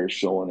 confident players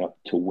showing up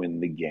to win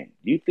the game.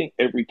 Do you think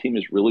every team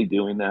is really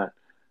doing that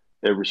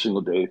every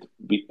single day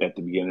at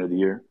the beginning of the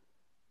year?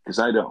 Because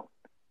I don't.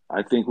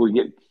 I think we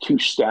get too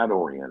stat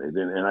oriented,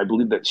 and I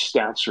believe that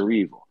stats are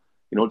evil.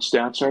 You know what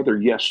stats are? They're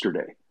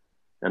yesterday.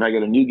 And I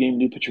got a new game,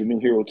 new pitcher, new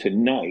hero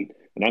tonight,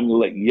 and I'm going to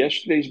let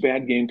yesterday's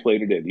bad game play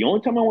today. The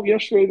only time I want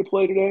yesterday to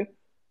play today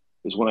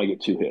is when I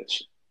get 2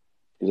 hits.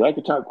 Because I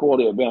could talk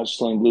quality at bats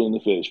slang blue in the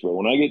face, but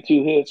when I get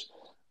 2 hits,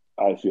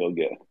 I feel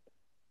good.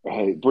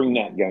 Right? Bring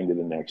that guy to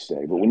the next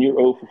day. But when you're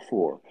 0 for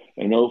 4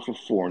 and 0 for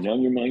 4, now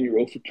in your mind you're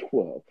 0 for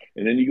 12,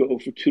 and then you go 0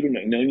 for 2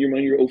 tonight, now in your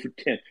mind you're 0 for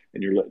 10,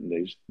 and you're letting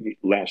these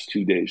last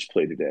 2 days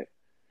play today.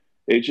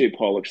 AJ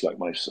Pollock's like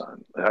my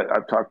son.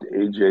 I've talked to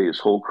AJ his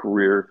whole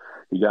career.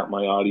 He got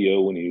my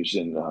audio when he was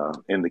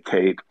in the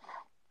Cape,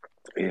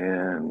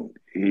 and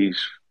he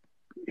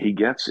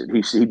gets it.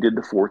 He did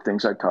the 4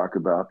 things I talk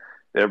about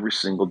every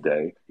single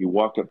day. He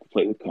walked up the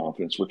plate with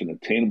confidence, with an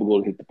attainable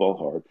goal to hit the ball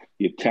hard.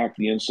 He attacked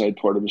the inside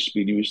part of his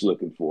speed he was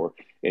looking for,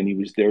 and he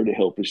was there to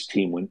help his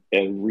team win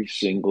every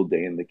single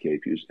day in the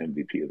Cape. He was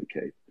MVP of the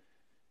Cape.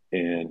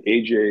 And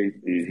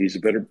AJ, he's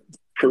a better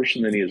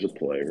person than he is a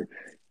player.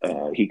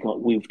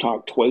 We've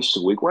talked twice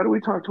a week. Why do we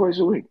talk twice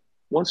a week?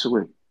 Once a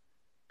week.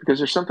 Because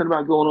there's something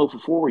about going 0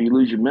 for 4 where you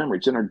lose your memory.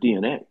 It's in our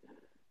DNA.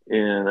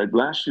 And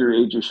last year,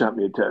 AJ shot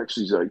me a text.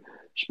 He's like,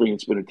 Spring,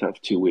 it's been a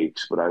tough 2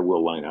 weeks, but I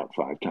will line out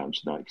 5 times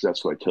tonight, because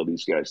that's what I tell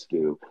these guys to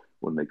do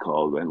when they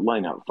call. And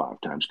line out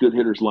 5 times. Good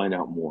hitters line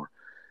out more.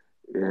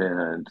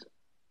 And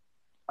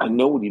I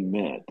know what he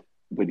meant,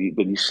 but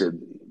he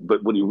said,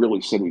 but what he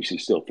really said was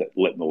he's still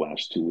letting the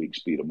last 2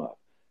 weeks beat him up.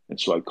 And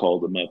so I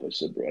called him up. I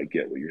said, bro, I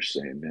get what you're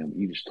saying, man.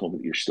 You just told me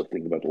that you're still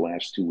thinking about the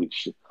last 2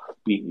 weeks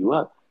beating you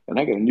up. And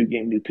I got a new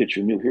game, new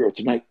pitcher, new hero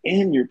tonight,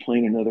 and you're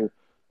playing another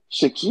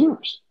 6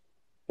 years.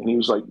 And he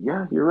was like,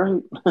 yeah, you're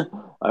right.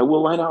 I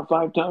will line out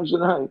 5 times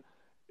tonight.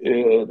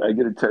 And I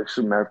get a text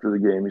from him after the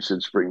game. He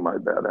said, Spring, my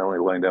bad. I only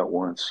lined out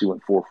once. He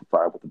went 4 for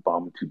 5 with a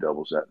bomb and 2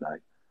 doubles that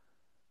night.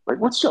 Like,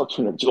 what's the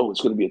alternative? Oh,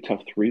 it's going to be a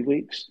tough 3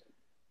 weeks,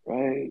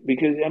 right?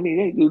 Because, I mean,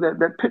 hey, dude,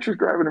 that pitcher's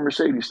driving a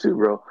Mercedes too,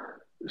 bro.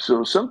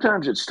 So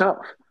sometimes it's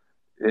tough.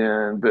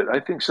 But I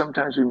think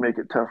sometimes we make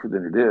it tougher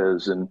than it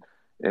is. And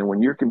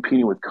when you're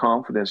competing with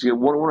confidence,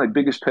 one of my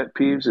biggest pet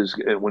peeves is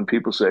when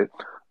people say,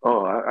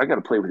 oh, I got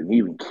to play with an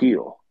even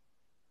keel.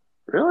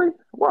 Really?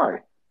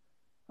 Why?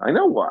 I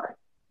know why.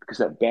 Because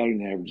that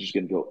batting average is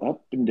going to go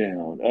up and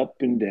down, up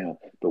and down.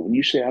 But when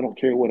you say I don't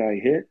care what I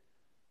hit,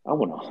 I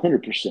want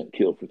 100%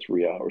 kill for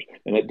 3 hours.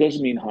 And that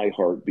doesn't mean high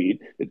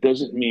heartbeat. It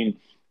doesn't mean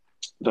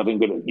that I'm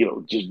going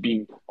to, just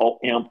be all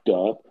amped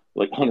up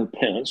like Hunter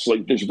Pence.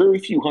 Like, there's very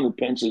few Hunter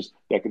Pences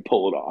that can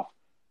pull it off.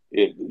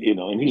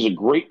 And he's a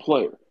great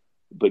player.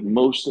 But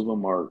most of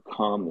them are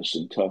calmness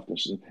and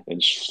toughness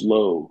and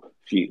slow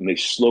feet, and they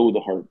slow the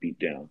heartbeat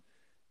down.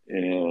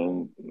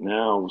 And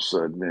now all of a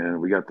sudden, man,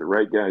 we got the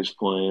right guys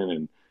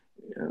playing,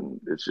 and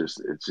it's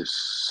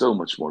just so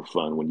much more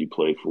fun when you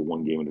play for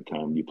one game at a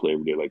time. You play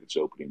every day like it's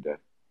opening day.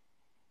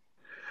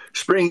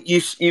 Spring,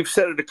 you've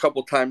said it a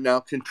couple times now,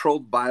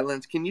 controlled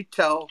violence. Can you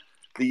tell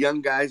the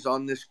young guys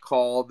on this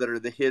call that are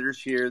the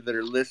hitters here that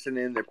are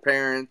listening, their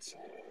parents,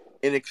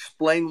 and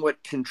explain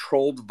what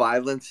controlled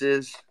violence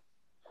is?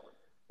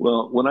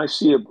 Well, when I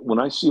see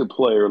a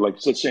player, like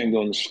let's say I'm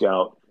going to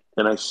scout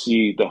and I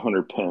see the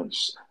Hunter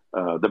Pence,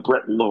 the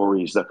Brett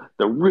Lorries,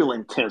 the real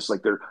intense,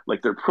 like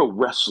they're pro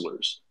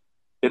wrestlers,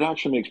 it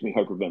actually makes me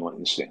hyperventilate in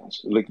the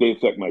stands. Like, they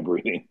affect my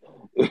breathing,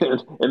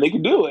 and they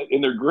can do it,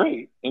 and they're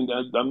great. And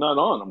I'm not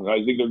on them.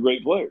 I think they're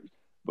great players.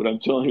 But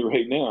I'm telling you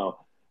right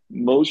now,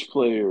 most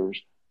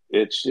players,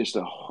 it's just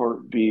a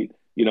heartbeat.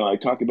 I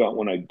talk about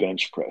when I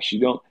bench press. You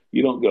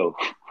don't go,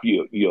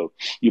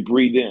 you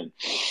breathe in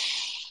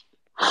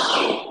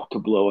to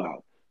blow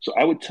out. So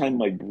I would time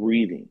my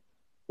breathing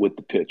with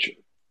the pitcher,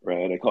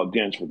 right? I call it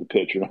dance with the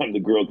pitcher, and I'm the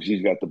girl because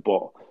he's got the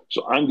ball.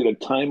 So I'm going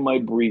to time my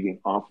breathing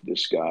off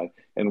this guy,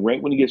 and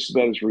right when he gets to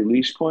about his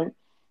release point,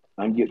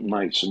 I'm getting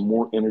some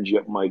more energy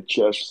up my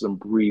chest, some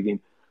breathing,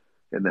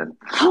 and then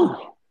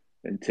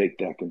and take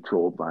that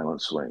controlled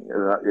violent swing.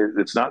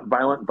 It's not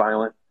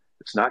violent.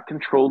 It's not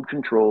controlled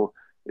control.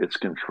 It's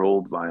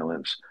controlled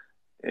violence.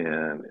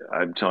 And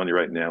I'm telling you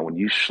right now, when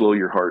you slow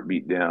your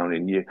heartbeat down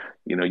and you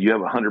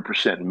have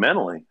 100%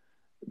 mentally,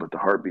 but the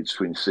heartbeat's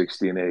between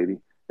 60 and 80,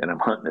 and I'm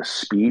hunting a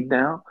speed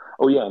now.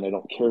 Oh yeah, and I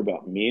don't care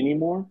about me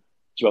anymore.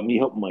 It's about me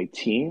helping my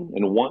team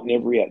and wanting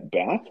every at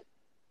bat.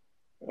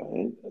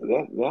 Right?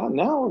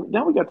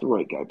 Now we got the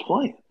right guy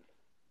playing.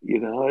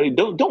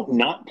 Don't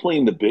not play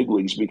in the big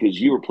leagues because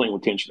you were playing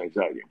with tension,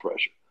 anxiety, and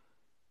pressure.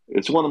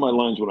 It's one of my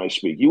lines when I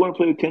speak. You want to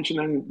play with tension,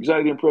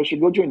 anxiety, and pressure?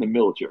 Go join the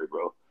military,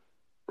 bro,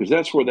 because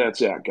that's where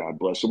that's at. God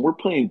bless them. We're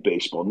playing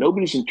baseball.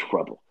 Nobody's in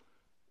trouble,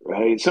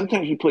 right?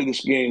 Sometimes we play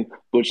this game,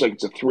 but it's like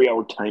it's a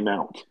 3-hour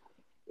timeout.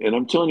 And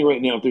I'm telling you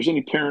right now, if there's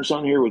any parents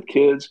on here with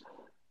kids,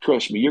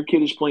 trust me, your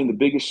kid is playing the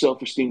biggest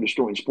self-esteem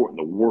destroying sport in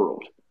the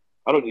world.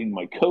 I don't need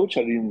my coach.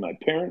 I don't need my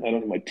parent. I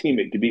don't need my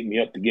teammate to beat me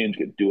up. The game's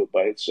going to do it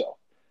by itself.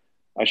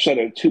 I shot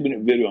a 2-minute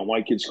video on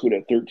why kids quit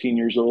at 13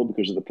 years old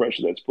because of the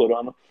pressure that's put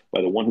on them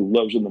by the one who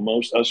loves them the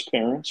most, us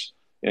parents,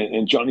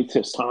 and Johnny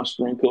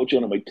Testosterone coach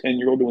on my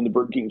 10-year-old to win the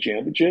Burger King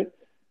championship.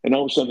 And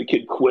all of a sudden the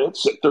kid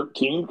quits at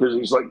 13 because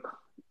he's like,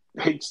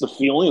 hates the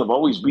feeling of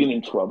always being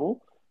in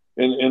trouble.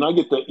 And I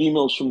get the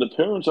emails from the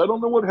parents. I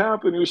don't know what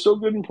happened. He was so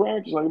good in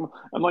practice.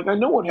 I'm like, I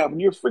know what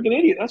happened. You're a freaking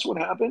idiot. That's what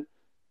happened.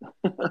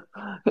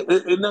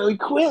 And now he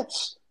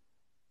quits.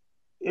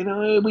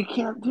 We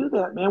can't do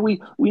that, man.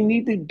 We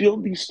need to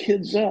build these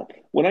kids up.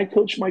 When I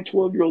coached my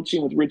 12-year-old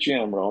team with Rich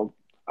Amaral,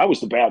 I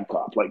was the bad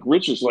cop. Like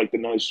Rich is like the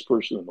nicest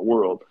person in the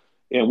world,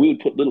 and we would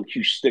put little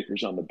cute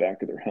stickers on the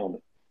back of their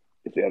helmet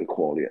if they had a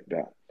quality at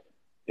bat.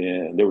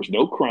 And there was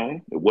no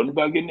crying. It wasn't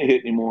about getting a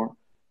hit anymore.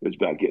 It was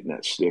about getting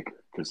that sticker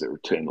because they were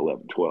 10,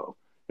 11, 12.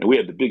 And we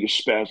had the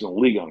biggest spaz in the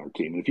league on our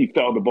team. And if he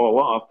fouled the ball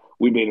off,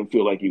 we made him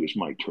feel like he was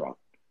Mike Trout.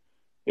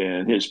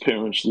 And his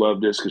parents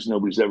loved this because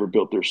nobody's ever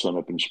built their son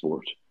up in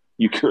sports.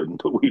 You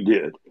couldn't, but we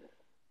did.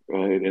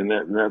 Right. And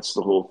that's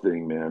the whole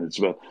thing, man. It's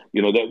about,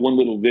 that one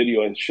little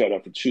video I shot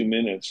out for 2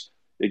 minutes,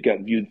 it got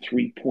viewed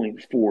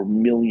 3.4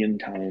 million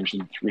times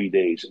in 3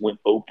 days. It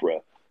went Oprah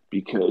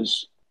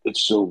because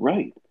it's so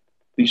right.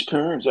 These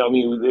parents,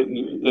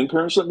 and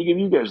parents, let me give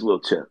you guys a little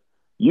tip.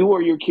 You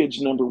are your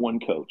kid's number one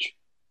coach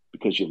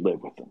because you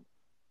live with them.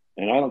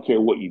 And I don't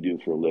care what you do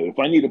for a living. If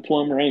I need a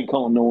plumber, I ain't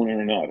calling no one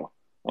Arenado.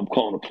 I'm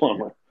calling a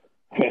plumber.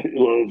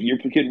 Well, if your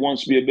kid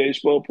wants to be a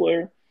baseball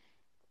player,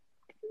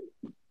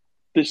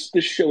 this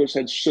show has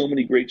had so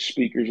many great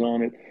speakers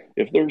on it.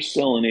 If they're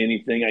selling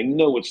anything, I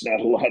know it's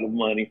not a lot of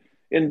money.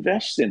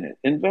 Invest in it.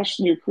 Invest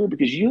in your career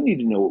because you need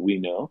to know what we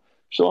know.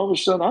 So all of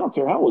a sudden, I don't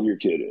care how old your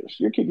kid is.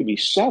 Your kid could be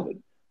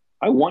 7.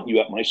 I want you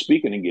at my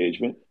speaking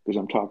engagement because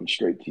I'm talking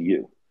straight to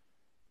you.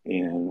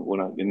 And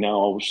now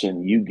all of a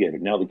sudden you get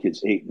it. Now the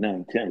kid's 8,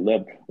 9, 10,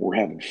 11. We're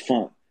having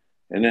fun.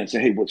 And then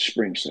say, hey, what's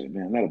Spring say?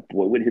 Man, that a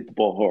boy. Way to hit the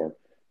ball hard.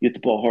 You hit the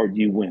ball hard,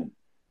 you win.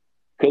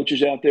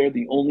 Coaches out there,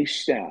 the only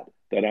stat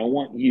that I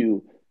want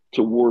you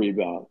to worry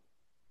about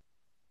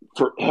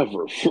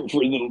forever, for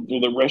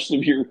the rest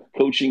of your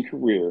coaching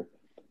career,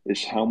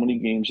 is how many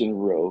games in a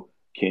row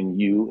can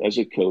you, as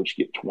a coach,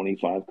 get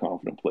 25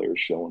 confident players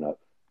showing up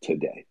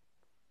today?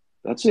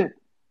 That's it.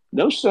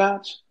 No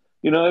stats.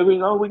 We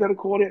got a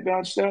quality at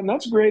bat stat, and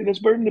that's great. That's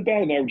better than the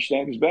batting average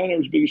stat because batting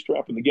average is the biggest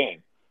trap in the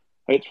game.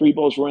 I had 3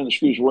 balls running the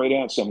screws right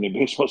out. Somebody in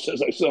baseball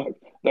says I suck.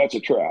 That's a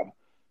trap,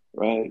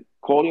 right?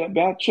 Quality at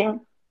bat check.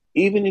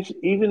 Even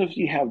if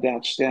you have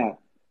that stat,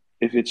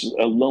 if it's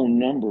a low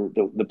number,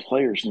 the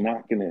player's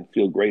not going to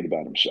feel great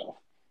about himself.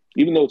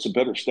 Even though it's a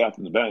better stat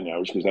than the batting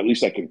average, because at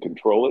least I can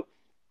control it.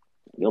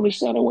 The only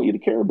stat I want you to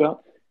care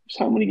about is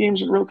how many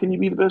games in a row can you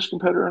be the best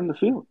competitor on the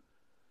field.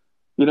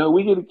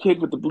 We get a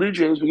kid with the Blue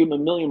Jays, we give him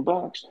 $1 million,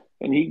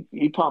 and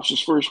he pops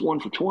his first 1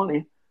 for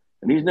 20,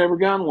 and he's never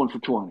gotten 1 for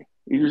 20.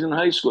 He was in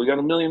high school, he got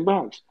 $1 million,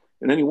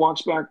 and then he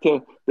walks back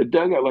to the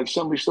dugout like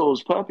somebody stole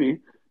his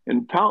puppy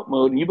in pout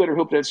mode, and you better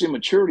hope that's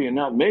immaturity and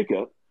not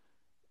makeup.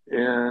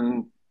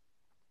 And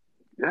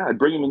yeah, I'd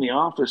bring him in the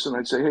office and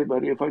I'd say, hey,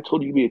 buddy, if I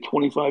told you to be a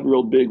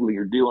 25-year-old big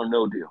leaguer, deal or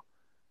no deal?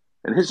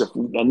 And his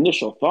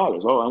initial thought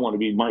is, I want to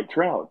be Mike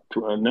Trout,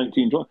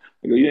 1920.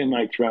 I go, you ain't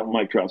Mike Trout.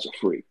 Mike Trout's a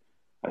freak.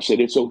 I said,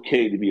 it's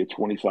okay to be a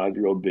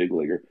 25-year-old big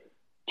leaguer.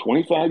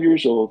 25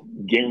 years old,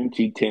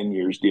 guaranteed 10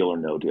 years, deal or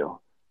no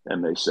deal.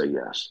 And they say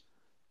yes.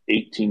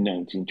 18,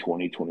 19,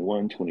 20,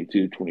 21,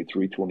 22,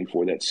 23,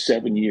 24. That's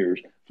 7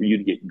 years for you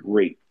to get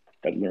great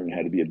at learning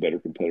how to be a better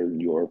competitor than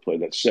you are a player.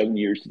 That's 7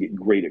 years to get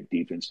great at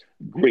defense,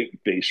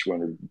 great base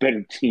runner,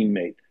 better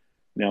teammate.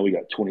 Now we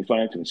got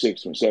 25,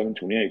 26, 27,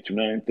 28,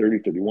 29, 30,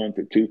 31,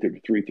 32,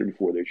 33,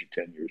 34. There's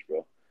your 10 years,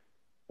 bro.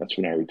 That's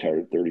when I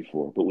retired at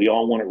 34. But we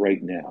all want it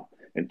right now.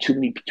 And too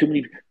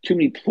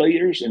many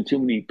players and too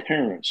many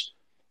parents,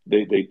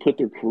 they put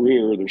their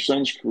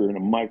son's career in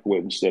a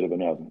microwave instead of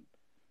an oven.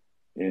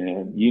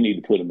 And you need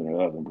to put them in an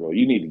oven, bro.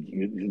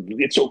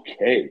 It's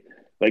okay.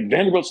 Like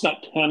Vanderbilt's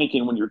not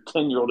panicking when your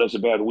 10-year-old has a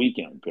bad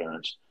weekend,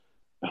 parents.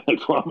 I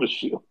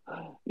promise you.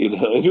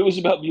 If it was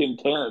about being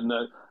 10,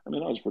 I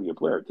was a pretty good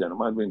player at 10. I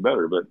might have been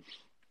better, but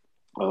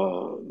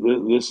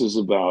this is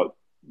about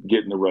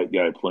getting the right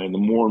guy playing. The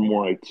more and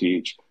more I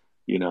teach,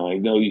 I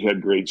know you've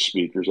had great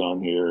speakers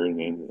on here,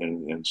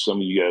 and some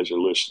of you guys are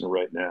listening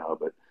right now,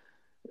 but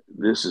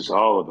this is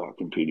all about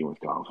competing with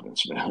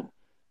confidence, man,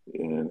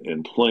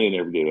 and playing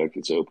every day like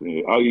it's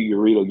opening. Augie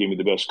Garrido gave me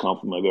the best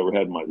compliment I've ever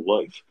had in my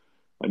life.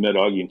 I met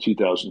Augie in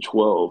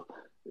 2012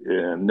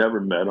 and never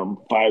met him.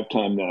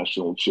 5-time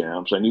national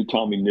champs. I knew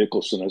Tommy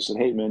Nicholson. I said,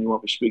 hey, man, you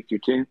want me to speak to your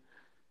team?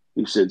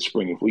 He said,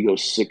 Spring, if we go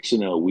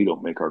 6-0, we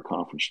don't make our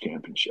conference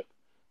championship.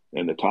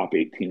 and the top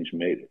 8 teams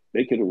made it.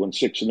 They could have won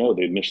 6-0.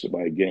 They missed it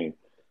by a game.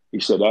 He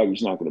said,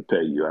 Augie's not going to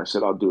pay you. I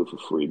said, I'll do it for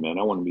free, man.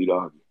 I want to meet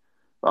Augie.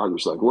 Augie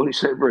was like, what do you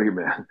say for you,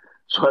 man?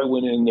 So I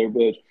went in there,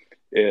 but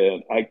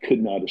and I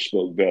could not have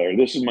spoke better.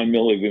 This is my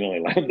Milli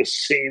Vanilli. I'm the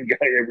same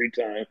guy every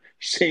time,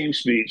 same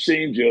speech,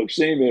 same joke,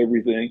 same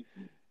everything.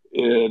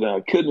 And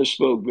I couldn't have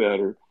spoke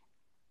better.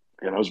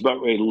 And I was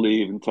about ready to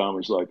leave, and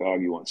Tommy's like,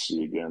 Augie wants to see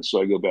you again.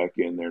 So I go back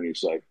in there, and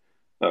he's like,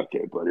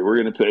 okay, buddy,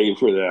 we're going to pay you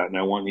for that, and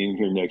I want you in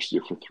here next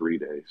year for 3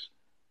 days.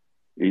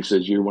 He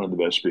says, you're one of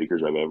the best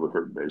speakers I've ever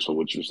heard in baseball,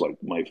 which was like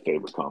my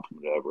favorite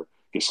compliment ever,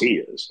 because he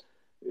is.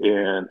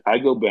 And I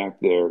go back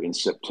there in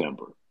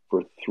September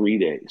for 3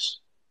 days,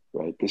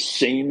 right? The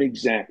same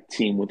exact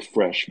team with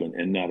freshmen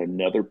and not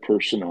another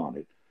person on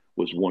it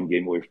was 1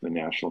 game away from the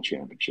national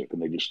championship,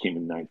 and they just came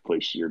in 9th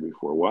place the year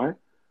before. Why?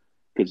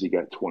 Because he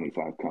got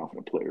 25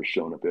 confident players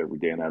showing up every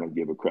day, and I don't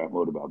give a crap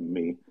load about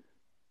me.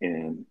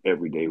 And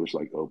every day was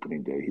like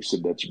opening day. He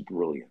said, that's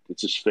brilliant.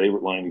 It's his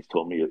favorite line he's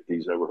told me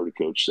he's ever heard a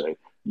coach say.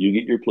 You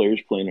get your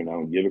players playing, and I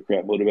don't give a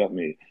crap load about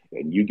me.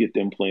 And you get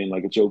them playing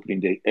like it's opening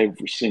day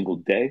every single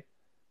day.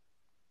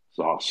 It's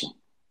awesome.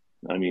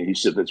 I mean, he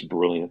said, that's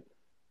brilliant.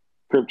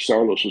 Kirk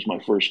Sarlos was my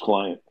first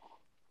client,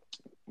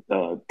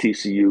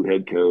 TCU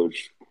head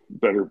coach,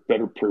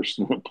 better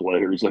person than a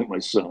player. He's like my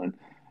son.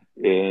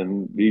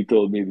 And he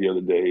told me the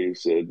other day, he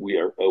said, we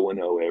are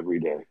 0-0 every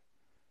day.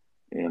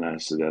 And I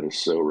said, that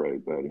is so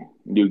right, buddy.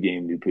 New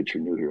game, new pitcher,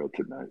 new hero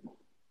tonight.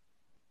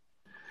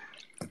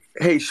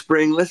 Hey,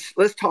 Spring,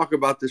 let's talk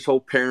about this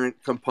whole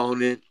parent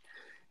component.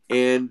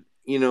 And,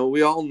 you know,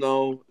 we all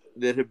know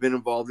that have been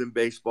involved in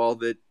baseball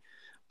that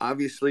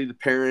obviously the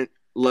parent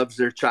loves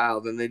their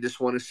child and they just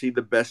want to see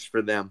the best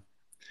for them.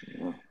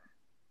 Yeah.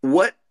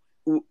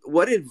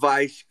 What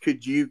advice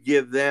could you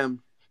give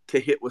them to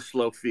hit with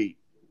slow feet,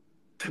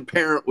 to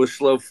parent with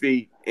slow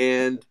feet?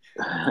 And,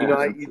 you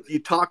know, you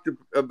talked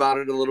about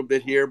it a little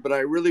bit here, but I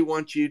really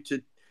want you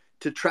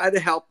to try to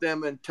help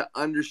them and to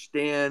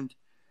understand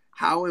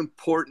how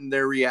important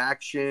their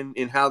reaction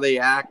and how they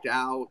act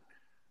out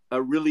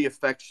really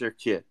affects their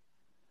kid.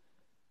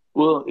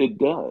 Well, it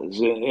does,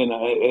 and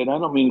I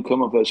don't mean to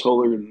come up as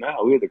holier than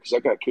thou either, because I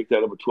got kicked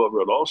out of a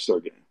 12-year-old All-Star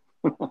game.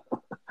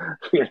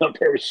 That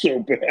was so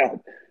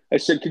bad. I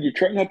said, "Could you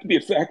try not to be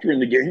a factor in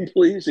the game,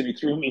 please?" And he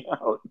threw me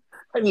out.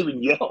 I didn't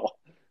even yell,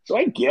 so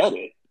I get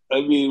it.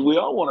 I mean, we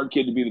all want our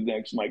kid to be the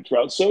next Mike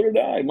Trout. So did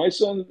I. My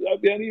son,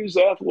 again, he was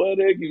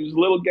athletic. He was a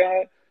little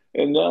guy,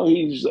 and now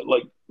he's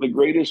like the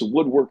greatest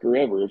woodworker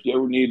ever. If you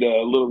ever need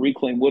a little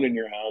reclaimed wood in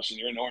your house and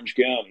you're in Orange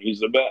County, he's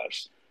the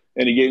best.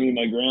 And he gave me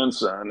my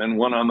grandson and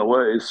one on the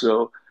way.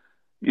 So,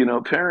 you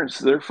know, parents,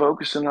 they're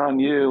focusing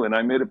on you. And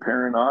I made a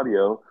parent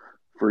audio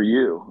for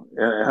you.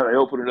 And I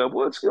opened it up.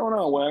 What's going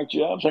on, whack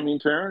jobs? I mean,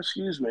 parents,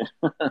 excuse me.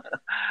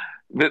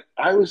 But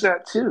I was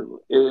that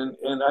too.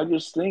 And I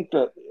just think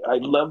that I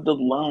love the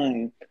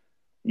line,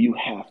 you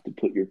have to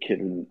put your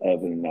kid in an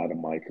oven and not a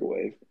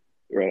microwave,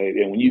 right?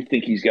 And when you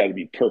think he's got to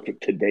be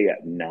perfect today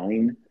at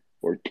 9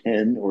 or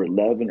 10 or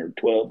 11 or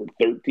 12 or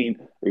 13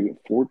 or even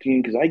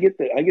 14, because I get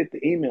the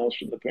emails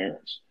from the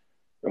parents,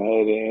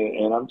 right?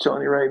 And I'm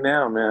telling you right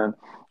now, man,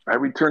 I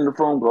return the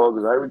phone call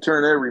because I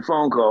return every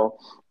phone call,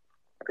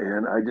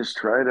 and I just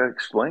try to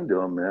explain to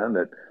them, man,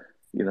 that,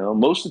 you know,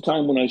 most of the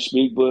time when I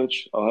speak,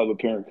 Butch, I'll have a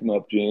parent come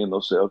up to me and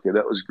they'll say, okay,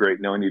 that was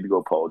great. Now I need to go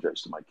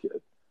apologize to my kid.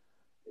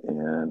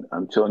 And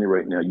I'm telling you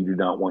right now, you do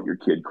not want your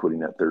kid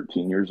quitting at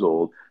 13 years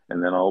old.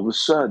 And then all of a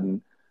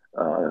sudden,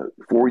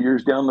 4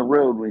 years down the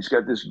road, when he's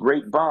got this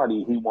great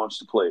body, he wants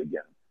to play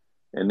again.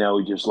 And now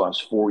he just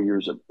lost 4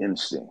 years of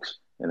instincts.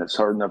 And it's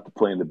hard enough to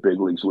play in the big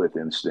leagues with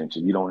instincts.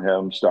 If you don't have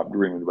them, stop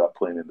dreaming about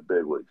playing in the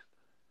big leagues.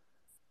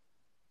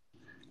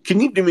 Can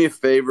you do me a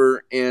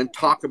favor and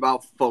talk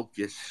about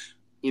focus?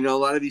 You know, a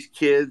lot of these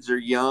kids are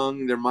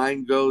young. Their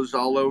mind goes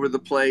all over the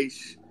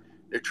place.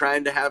 They're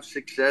trying to have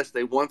success.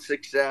 They want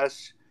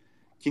success.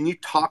 Can you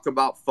talk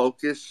about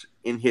focus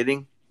in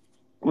hitting?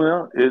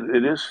 Well,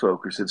 it is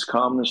focus. It's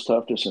calmness,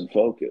 toughness, and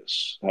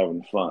focus,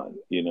 having fun,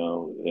 you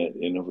know.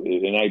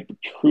 And I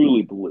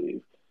truly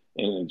believe,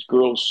 and it's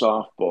girls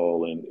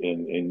softball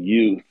and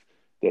youth,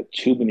 that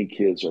too many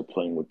kids are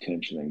playing with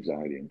tension,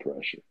 anxiety, and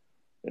pressure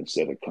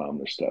instead of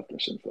calmness,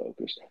 toughness, and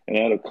focus. And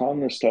out of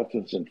calmness,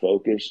 toughness, and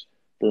focus,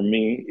 for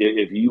me,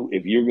 if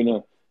you're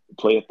gonna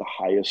play at the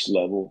highest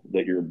level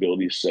that your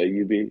abilities say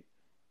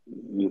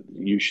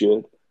you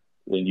should,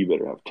 then you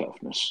better have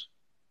toughness.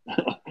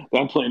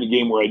 I'm playing a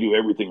game where I do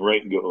everything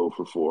right and go 0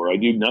 for 4. I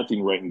do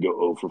nothing right and go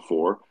 0 for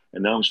 4.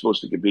 And now I'm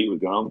supposed to compete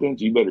with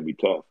confidence. You better be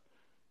tough.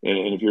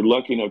 And if you're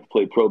lucky enough to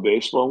play pro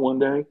baseball one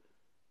day,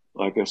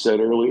 like I said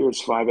earlier,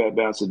 it's 5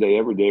 at-bats a day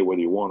every day,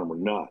 whether you want them or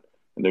not.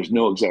 And there's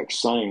no exact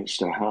science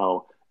to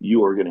how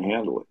you are going to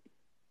handle it.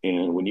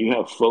 And when you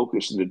have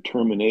focus and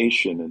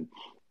determination,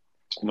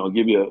 and I'll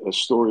give you a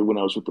story. When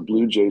I was with the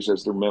Blue Jays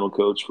as their mental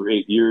coach for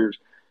 8 years,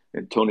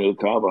 and Tony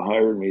LaCava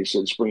hired me, he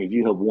said, Spring, if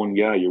you help one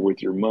guy, you're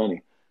worth your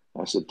money.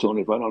 I said,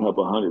 Tony, if I don't help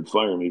 100,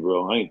 fire me,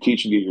 bro. I ain't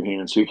teaching you to get your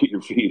hands here, get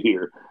your feet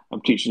here.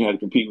 I'm teaching you how to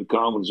compete with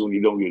confidence when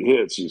you don't get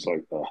hits. He's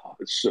like, oh,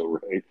 it's so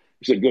right.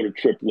 He said, go to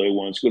AAA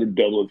once, go to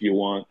double if you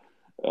want.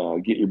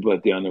 Get your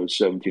butt down there with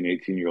 17,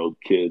 18-year-old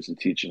kids and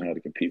teach them how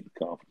to compete with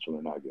confidence when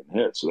they're not getting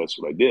hit. So that's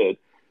what I did.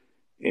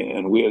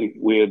 And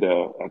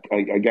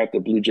I got the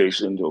Blue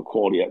Jays into a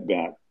quality at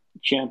bat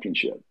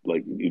championship.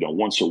 Like,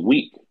 once a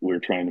week, we were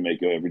trying to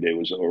make it every day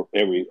was or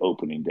every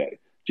opening day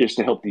just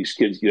to help these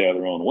kids get out of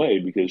their own way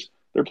because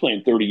they're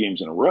playing 30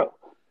 games in a row.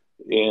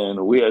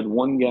 And we had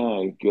one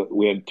guy,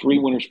 we had 3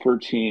 winners per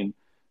team.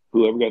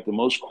 Whoever got the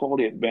most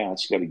quality at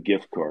bats got a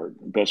gift card.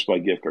 Best Buy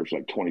gift card was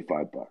like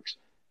 $25.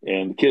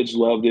 And the kids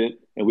loved it.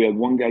 And we had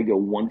one guy go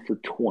 1 for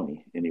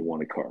 20 and he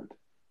won a card.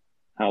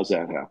 How's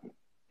that happen?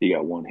 He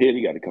got 1 hit.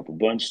 He got a couple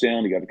bunts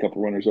down. He got a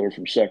couple runners over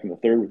from second to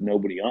third with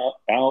nobody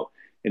out.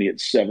 And he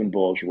had 7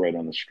 balls right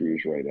on the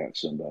screws right at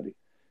somebody.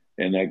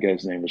 And that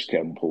guy's name was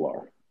Kevin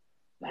Pillar.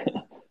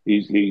 And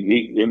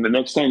the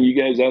next time you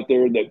guys out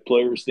there that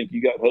players think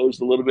you got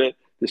hosed a little bit,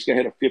 this guy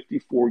had a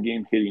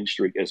 54-game hitting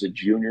streak as a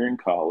junior in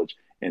college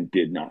and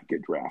did not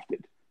get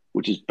drafted,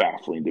 which is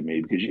baffling to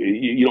me because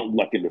you don't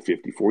look into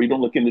 54. You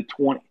don't look into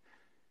 20,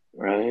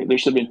 right?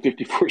 There's some been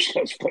 54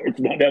 Scouts players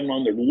not having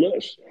on their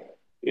list.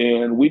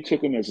 And we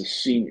took him as a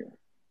senior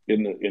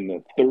in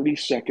the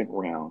 32nd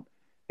round,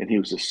 and he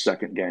was the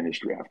second guy in his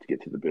draft to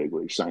get to the big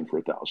league, signed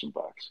for $1,000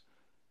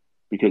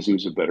 because he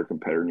was a better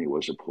competitor than he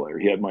was a player.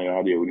 He had my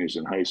audio when he was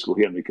in high school.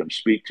 He had me come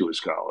speak to his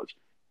college.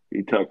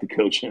 He talked the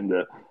coach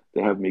into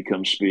to have me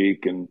come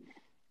speak, and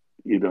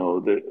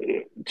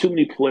too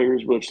many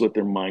players will just let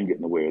their mind get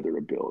in the way of their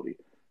ability.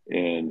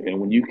 And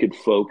when you could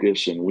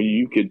focus and when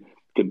you could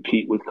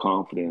compete with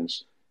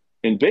confidence,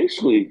 and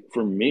basically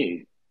for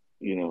me,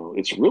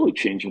 it's really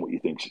changing what you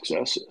think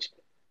success is.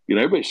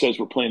 Everybody says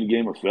we're playing a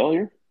game of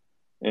failure.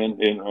 And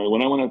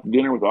when I went out to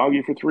dinner with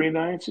Augie for 3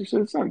 nights, he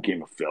said, it's not a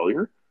game of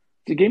failure.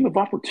 It's a game of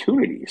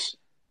opportunities.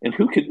 And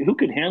who could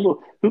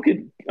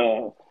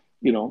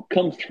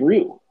come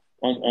through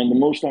on the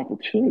most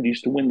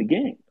opportunities to win the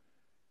game.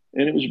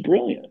 And it was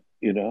brilliant,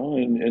 it's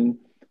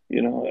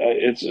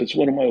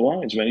one of my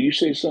lines, man. You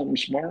say something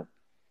smart,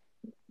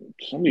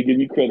 somebody give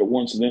me credit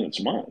once and then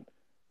it's mine.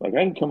 Like,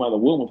 I didn't come out of the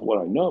womb with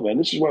what I know, man.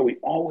 This is why we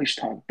always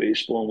talk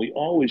baseball and we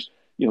always,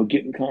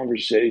 get in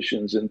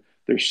conversations. And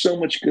there's so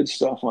much good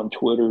stuff on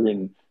Twitter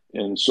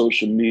and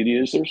social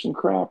medias. There's some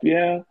crap,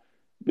 yeah.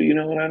 But you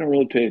know what? I don't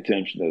really pay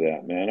attention to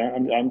that, man.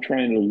 I'm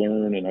trying to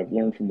learn, and I've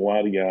learned from a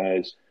lot of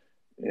guys.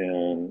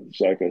 And it's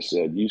like I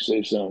said, you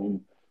say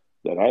something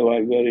that I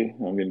like, buddy,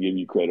 I'm going to give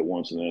you credit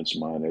once and then it's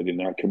mine. I did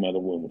not come out of the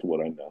womb with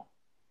what I know.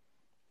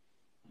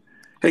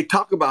 Hey,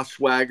 talk about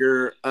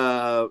swagger,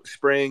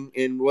 Spring,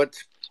 and what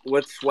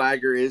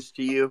swagger is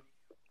to you.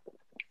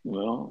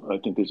 Well, I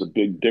think there's a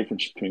big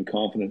difference between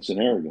confidence and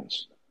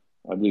arrogance.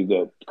 I believe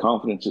that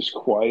confidence is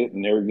quiet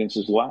and arrogance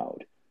is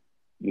loud.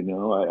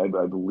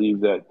 I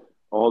believe that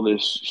all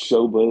this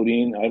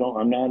showboating,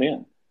 I'm not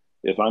in.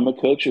 If I'm a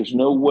coach, there's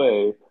no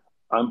way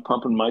I'm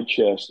pumping my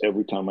chest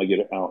every time I get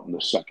it out in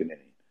the second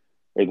inning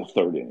or the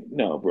third inning.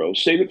 No, bro.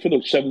 Save it for the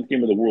 7th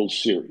game of the World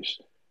Series,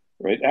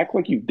 right? Act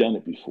like you've done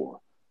it before.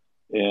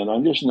 And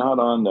I'm just not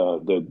on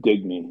the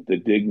dig me.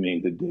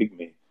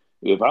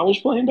 If I was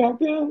playing back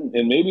then,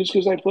 and maybe it's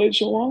because I played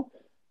so long,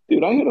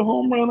 dude, I hit a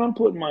home run, I'm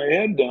putting my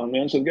head down,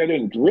 man, so the guy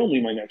didn't drill me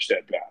my next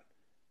at bat.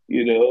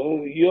 You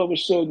all of a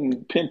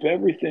sudden pimp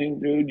everything,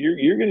 dude,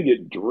 you're going to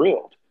get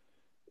drilled.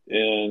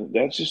 And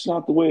that's just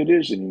not the way it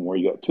is anymore.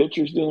 You got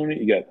pitchers doing it.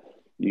 You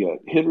got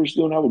hitters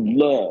doing it. I would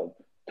love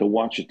to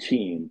watch a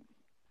team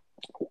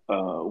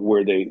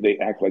where they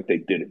act like they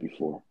did it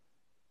before.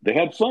 They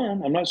had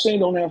fun. I'm not saying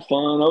don't have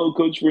fun. Oh,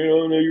 Coach Free,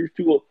 no, you're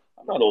too old.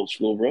 I'm not old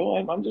school, bro.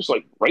 I'm just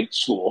like right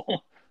school.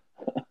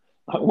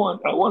 I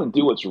want to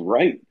do what's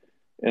right.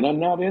 And I'm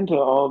not into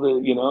all the,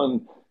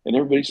 and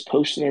everybody's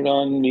posting it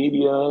on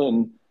media.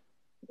 And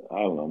I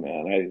don't know,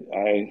 man.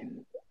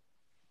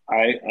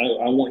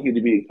 I want you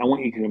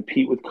to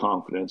compete with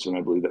confidence. And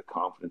I believe that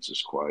confidence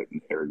is quiet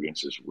and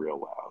arrogance is real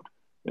loud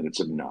and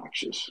it's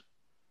obnoxious.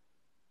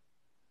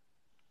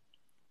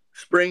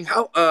 Spring,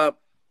 how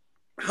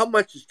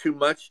much is too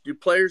much? Do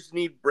players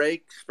need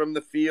breaks from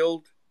the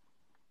field,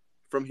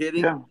 from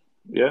hitting?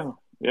 Yeah,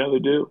 they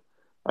do.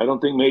 I don't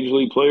think major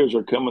league players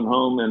are coming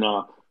home in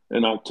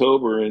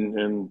October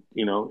and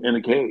in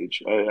a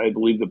cage. I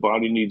believe the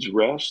body needs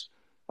rest.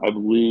 I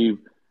believe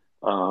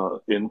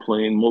in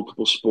playing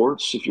multiple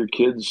sports. If your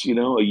kid's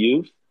a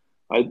youth,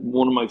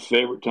 one of my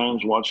favorite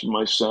times watching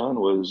my son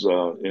was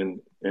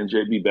in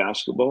NJB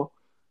basketball.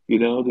 The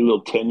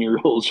little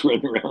 10-year-olds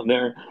running around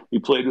there. He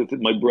played with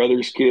my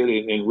brother's kid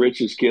and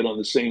Rich's kid on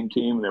the same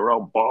team, and they were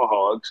all ball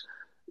hogs.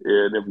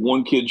 And if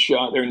one kid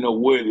shot, there's no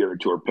way the other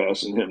two are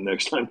passing him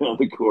next time on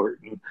the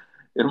court. And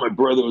my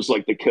brother was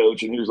like the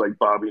coach, and he was like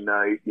Bobby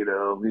Knight, he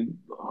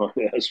hard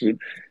ass.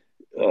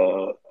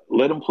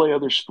 Let them play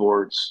other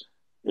sports.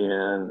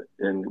 And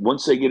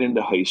once they get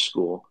into high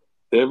school,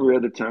 every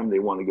other time they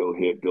want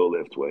to go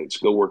lift weights,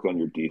 go work on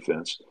your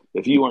defense.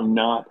 If you are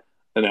not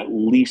and at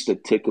least a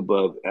tick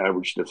above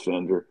average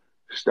defender,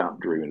 stop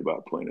dreaming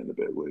about playing in the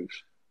big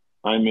leagues.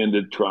 I'm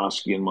into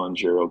Trotsky and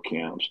Monjero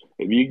camps.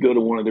 If you go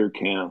to one of their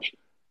camps,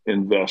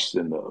 invest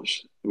in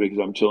those, because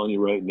I'm telling you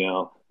right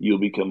now, you'll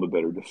become a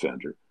better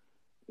defender.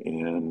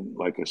 And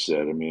like I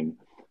said, I mean,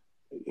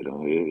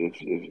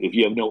 if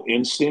you have no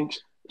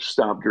instincts,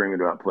 stop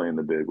dreaming about playing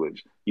the big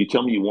leagues. You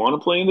tell me you want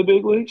to play in the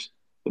big leagues,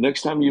 the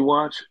next time you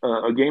watch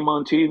a game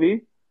on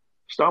TV,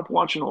 stop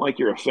watching it like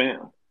you're a fan.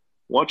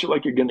 Watch it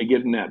like you're going to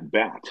get in that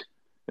bat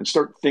and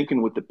start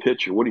thinking with the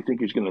pitcher. What do you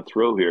think he's going to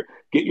throw here?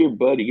 Get your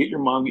buddy, get your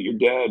mom, get your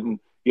dad, and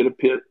get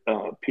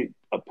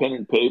a pen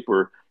and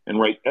paper and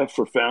write F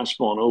for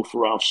fastball and O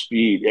for off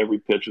speed every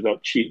pitch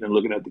without cheating and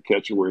looking at the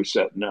catcher where he's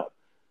setting up.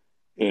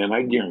 And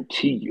I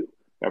guarantee you,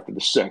 after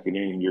the second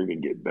inning, you're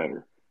going to get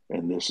better.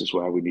 And this is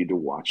why we need to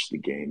watch the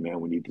game,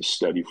 man. We need to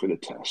study for the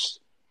test.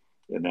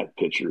 And that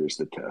pitcher is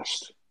the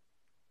test.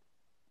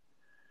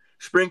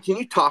 Spring, can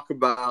you talk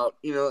about,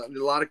 a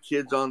lot of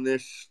kids on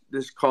this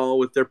call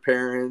with their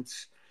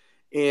parents,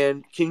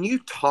 and can you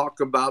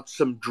talk about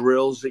some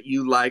drills that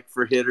you like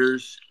for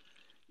hitters,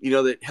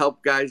 that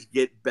help guys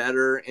get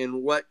better,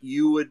 and what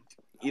you would,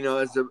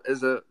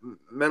 as a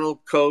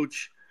mental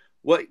coach,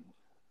 what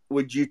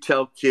would you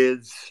tell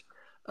kids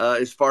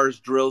as far as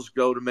drills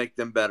go to make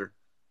them better?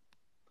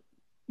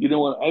 You know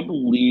what? I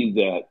believe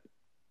that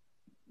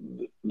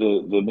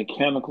the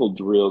mechanical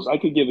drills, I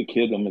could give a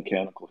kid a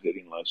mechanical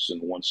hitting lesson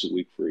once a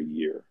week for a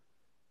year.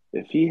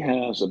 If he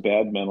has a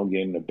bad mental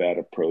game and a bad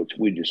approach,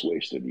 we just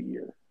wasted a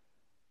year.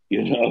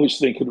 I was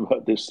thinking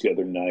about this the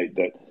other night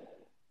that,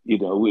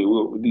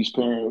 these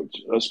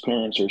us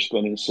parents are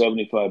spending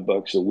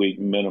 $75 a week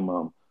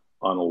minimum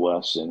on a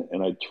lesson.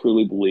 And I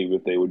truly believe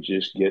if they would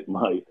just get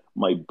my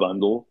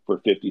bundle for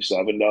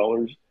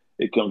 $57,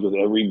 it comes with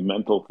every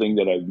mental thing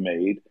that I've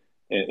made.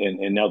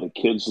 And now the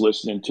kids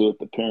listening to it,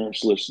 the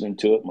parents listening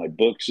to it, my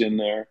book's in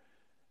there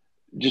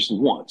just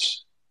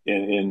once.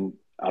 And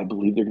I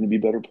believe they're going to be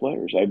better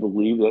players. I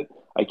believe that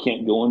I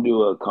can't go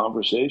into a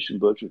conversation,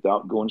 Butch,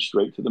 without going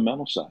straight to the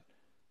mental side.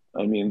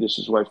 I mean, this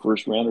is why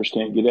first rounders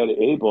can't get out of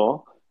A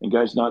ball and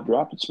guys not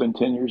drafted spend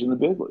 10 years in the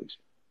big leagues.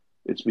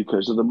 It's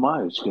because of the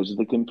mind. It's because of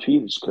the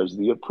compete. It's because of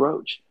the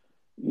approach,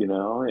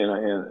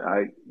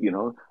 I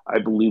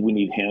believe we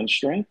need hand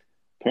strength.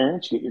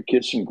 Parents, get your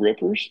kids some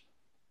grippers,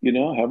 have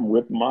them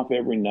rip them off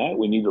every night.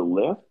 We need to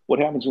lift. What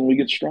happens when we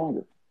get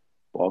stronger?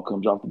 Ball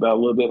comes off the bat a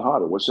little bit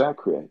hotter. What's that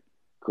create?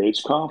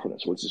 Creates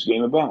confidence. What's this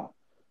game about?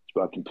 It's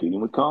about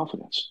competing with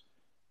confidence.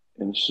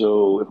 And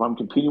so if I'm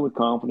competing with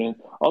confidence,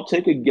 I'll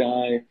take a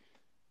guy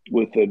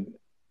with an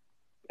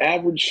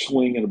average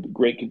swing and a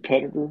great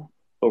competitor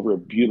over a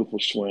beautiful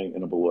swing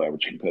and a below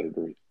average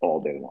competitor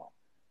all day long.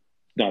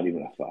 Not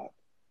even a thought.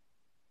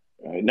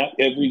 Right? Not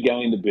every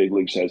guy in the big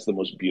leagues has the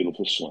most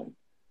beautiful swing,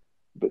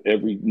 but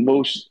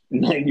most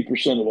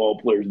 90% of all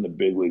players in the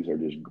big leagues are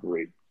just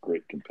great,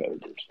 great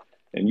competitors.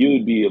 And you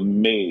would be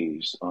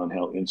amazed on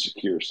how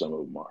insecure some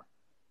of them are.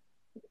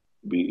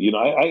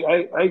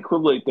 I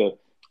equate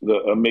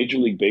a Major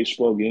League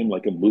Baseball game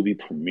like a movie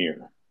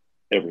premiere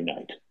every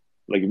night.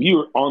 Like if you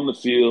were on the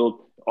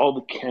field, all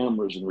the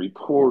cameras and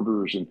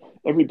reporters and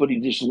everybody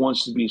just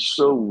wants to be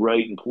so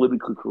right and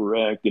politically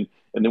correct and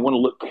they want to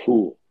look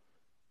cool.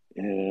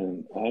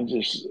 And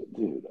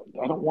dude,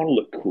 I don't want to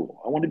look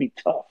cool. I want to be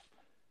tough,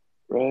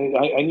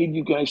 right? I need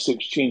you guys to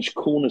exchange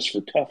coolness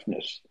for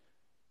toughness,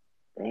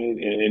 right?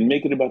 And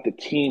make it about the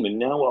team. And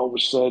now all of a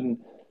sudden,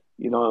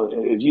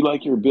 if you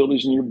like your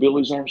abilities and your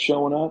abilities aren't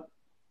showing up,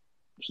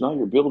 it's not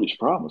your abilities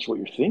problem. It's what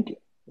you're thinking,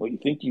 what you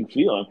think you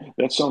feel.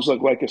 That sounds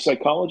like a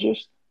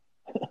psychologist.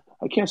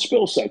 I can't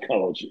spell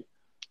psychology.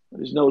 I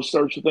just know it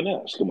starts with an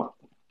S. Come on.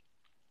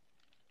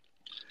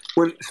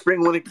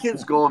 When a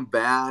kid's going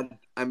bad,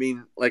 I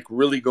mean, like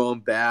really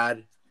going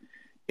bad,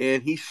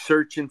 and he's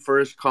searching for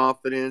his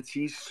confidence,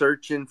 he's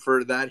searching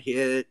for that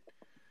hit.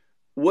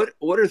 What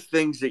are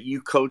things that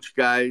you coach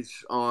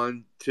guys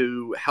on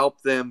to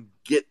help them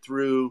get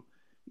through,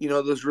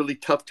 those really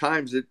tough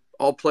times that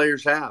all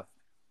players have?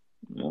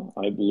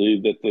 I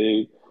believe that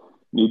they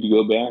need to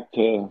go back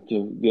to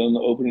get on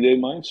the opening day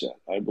mindset.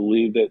 I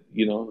believe that,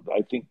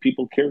 I think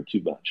people care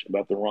too much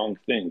about the wrong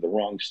thing, the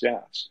wrong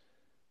stats.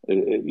 Have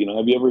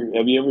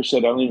you ever said,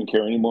 I don't even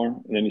care anymore?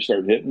 And then you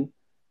start hitting,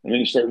 and then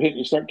you start hitting,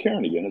 you start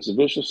caring again. It's a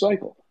vicious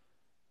cycle.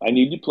 I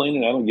need you playing,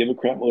 and I don't give a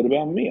crap what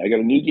about me. I got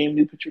a new game,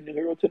 new pitcher, new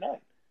hero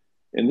tonight.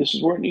 And this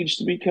is where it needs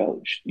to be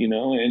coached,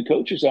 and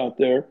coaches out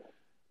there,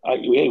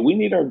 hey, we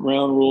need our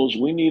ground rules.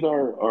 We need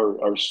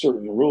our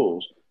certain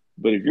rules.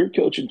 But if you're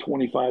coaching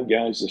 25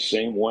 guys the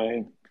same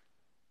way,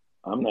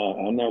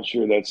 I'm not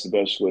sure that's the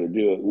best way to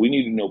do it. We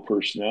need to know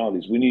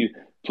personalities.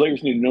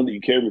 Players need to know that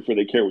you care before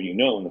they care what you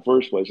know in the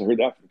first place. I heard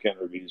that from Ken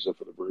Ravizza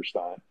for the first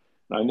time.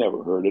 And I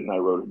never heard it, and I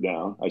wrote it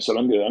down. I said,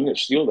 I'm gonna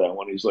steal that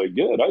one. He's like,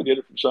 good, I did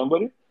it from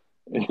somebody.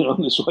 This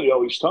is what he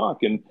always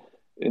talk. And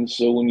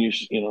so when you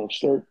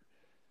start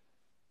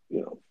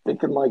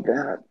thinking like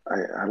that,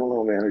 I don't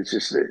know, man. It's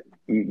just that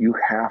you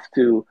have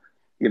to.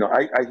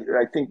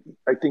 I think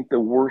the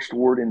worst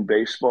word in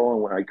baseball,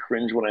 and when I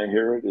cringe when I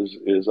hear it,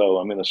 is oh,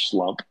 I'm in a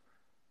slump.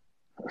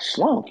 A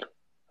slump.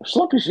 A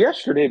slump is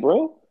yesterday,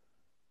 bro.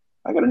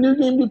 I got a new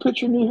game, new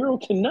pitcher, new hero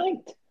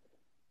tonight.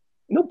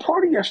 No,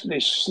 part of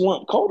yesterday's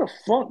slump. Call it a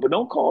funk, but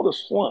don't call it a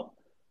slump.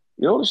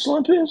 You know what a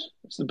slump is?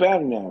 It's the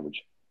batting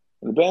average.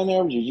 And the batting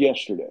average is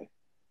yesterday.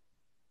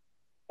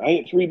 I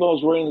hit three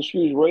balls right in the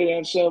screws, right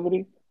at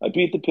 70. I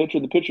beat the pitcher.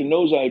 The pitcher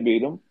knows I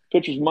beat him.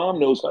 Pitcher's mom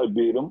knows I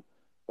beat him.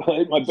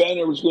 My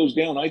batting average goes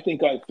down. I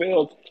think I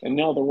failed, and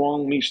now the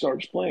wrong me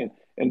starts playing.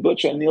 And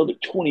Butch, I nailed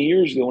it 20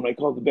 years ago when I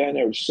called the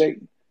batting average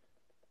Satan.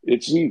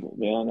 It's evil,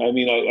 man. I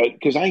mean,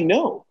 because I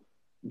know,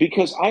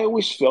 because I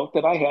always felt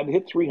that I had to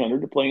hit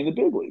 300 to play in the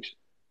big leagues.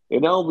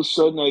 And now all of a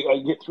sudden,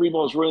 I get three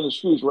balls right in the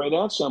screws, right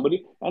out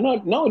somebody. And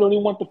now I don't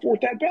even want the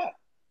fourth at bat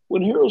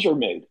when heroes are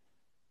made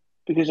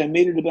because I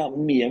made it about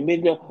me. I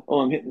made it up, oh,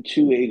 I'm hitting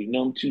 280.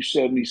 No, I'm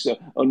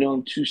 277. Oh, no,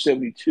 I'm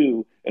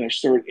 272. And I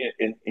started,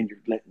 and you're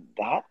letting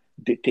that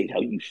dictate how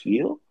you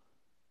feel?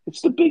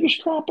 It's the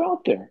biggest trap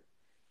out there.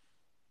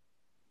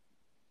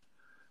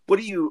 What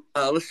do you?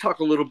 Let's talk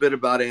a little bit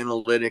about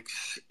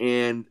analytics,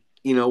 and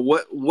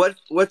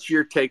what's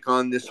your take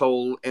on this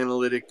whole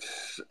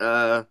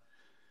analytics,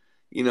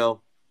 you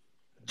know,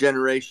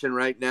 generation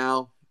right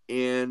now?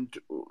 And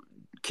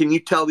can you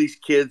tell these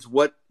kids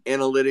what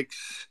analytics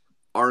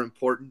are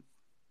important?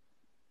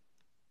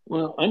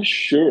 Well, I'm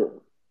sure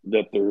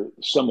that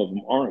some of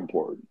them are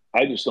important.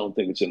 I just don't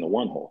think it's in the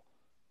one hole.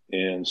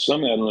 And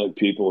some analytic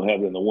people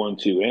have it in the 1,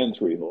 2, and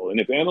 3 hole.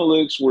 And if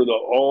analytics were the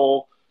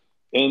all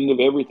end of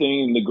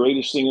everything and the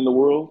greatest thing in the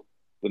world,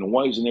 then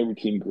why isn't every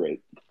team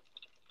great?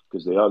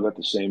 Because they all got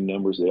the same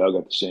numbers, they all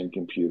got the same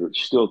computer. It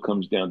still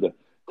comes down to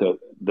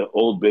the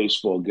old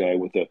baseball guy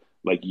with a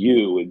like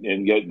you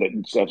and get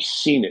that have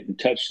seen it and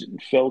touched it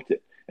and felt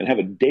it and have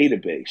a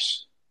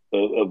database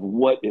of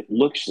what it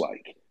looks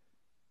like.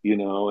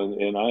 And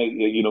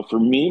I, for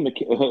me,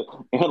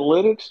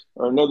 analytics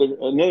are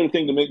another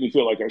thing to make me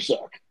feel like I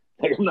suck.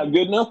 Like I'm not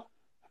good enough.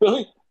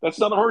 Really? That's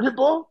not a hard hit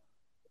ball?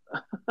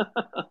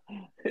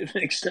 It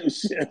makes no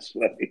sense,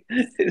 buddy.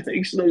 It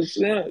makes no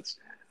sense.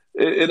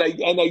 And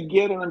I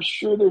get it. I'm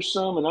sure there's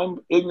some, and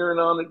I'm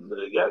ignorant on it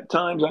at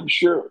times. I'm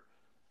sure,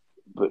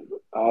 but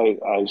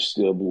I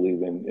still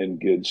believe in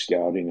good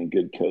scouting and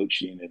good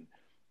coaching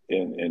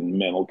and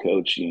mental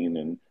coaching,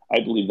 and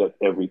I believe that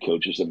every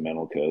coach is a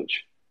mental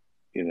coach.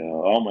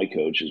 All my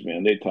coaches,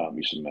 man, they taught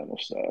me some mental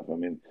stuff. I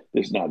mean,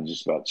 it's not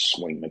just about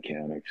swing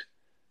mechanics.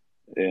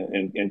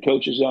 And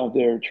coaches out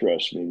there,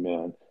 trust me,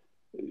 man,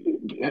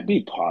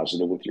 be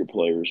positive with your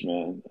players,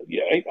 man.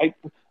 Yeah,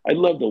 I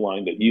love the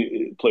line that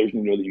players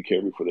need to know that you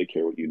care before they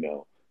care what you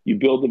know. You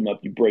build them up,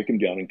 you break them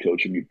down and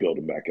coach them, you build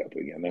them back up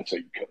again. That's how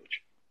you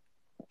coach.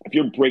 If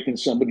you're breaking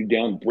somebody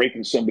down,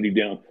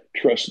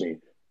 trust me,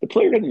 the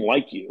player doesn't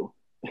like you.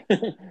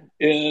 And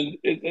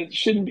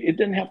it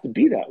doesn't have to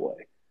be that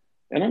way.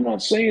 And I'm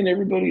not saying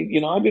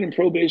everybody, I've been in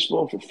pro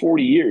baseball for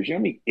 40 years. You know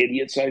how many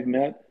idiots I've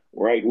met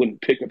where I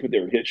wouldn't pick up if they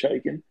were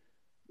hitchhiking?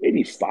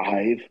 Maybe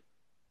 5.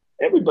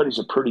 Everybody's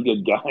a pretty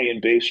good guy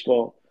in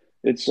baseball,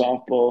 in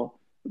softball,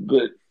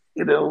 but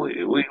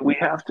we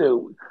have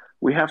to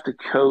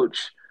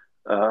coach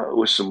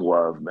with some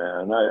love,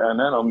 man.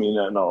 And I don't mean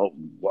that in all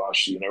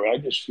washy. I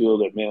just feel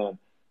that, man.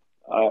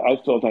 I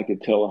felt I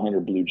could tell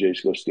 100 Blue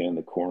Jays to go stand in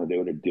the corner. They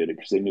would have did it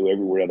because they knew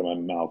every word out of my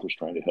mouth was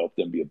trying to help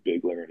them be a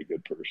big leaguer and a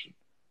good person.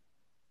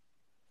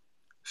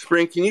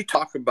 Spring, can you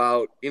talk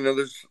about,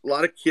 there's a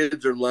lot of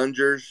kids are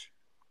lungers,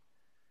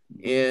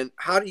 and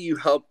how do you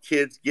help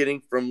kids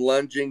getting from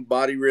lunging,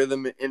 body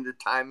rhythm, into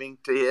timing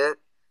to hit?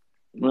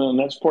 Well, and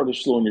that's part of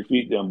slowing your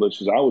feet down, Butch,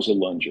 because I was a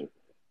lunger.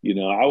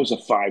 I was a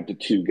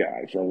 5-2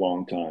 guy for a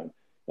long time.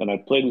 And I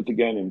played with a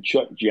guy named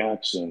Chuck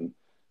Jackson,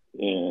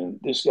 and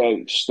this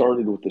guy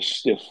started with a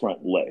stiff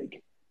front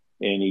leg.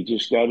 And he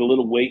just got a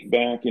little weight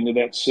back into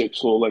that 6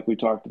 hole, like we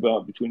talked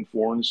about, between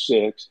 4 and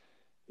 6.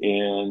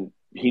 And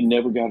he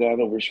never got out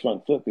over his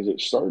front foot because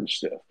it started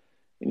stiff.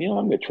 And,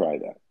 I'm going to try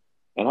that.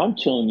 And I'm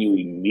telling you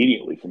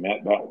immediately from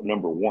that about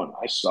number 1,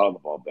 I saw the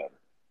ball better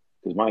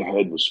because my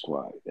head was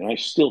quiet. And I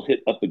still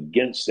hit up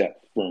against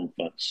that firm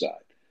front side.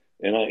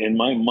 And in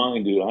my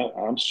mind, dude,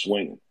 I'm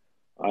swinging.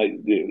 I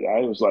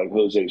was like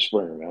Jose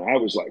Springer, man. I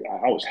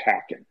was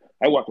hacking.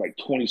 I walked like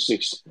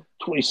 26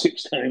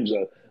 times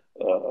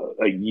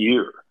a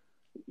year,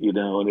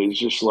 and it's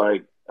just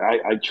like,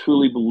 I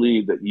truly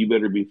believe that you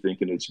better be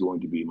thinking it's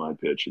going to be my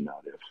pitch and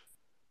not if.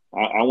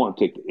 I want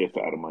to take the if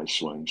out of my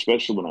swing,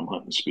 especially when I'm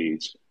hunting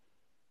speeds.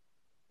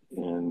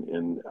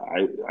 And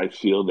I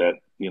feel that,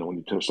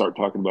 when you start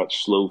talking about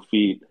slow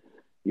feet,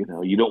 you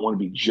don't want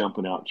to be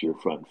jumping out to your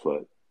front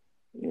foot.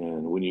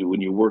 And when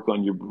you work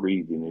on your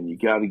breathing and you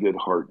got a good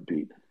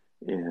heartbeat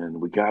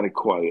and we got a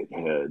quiet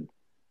head,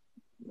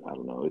 I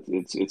don't know,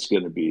 it's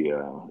going to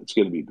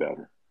be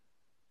better.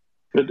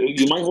 But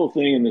my whole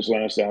thing in this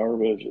last hour,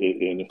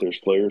 and if there's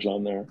players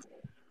on there,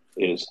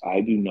 is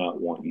I do not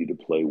want you to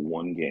play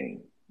one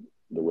game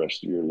the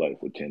rest of your life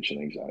with tension,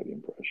 anxiety,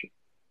 and pressure.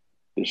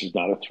 This is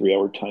not a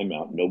 3-hour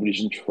timeout.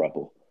 Nobody's in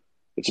trouble.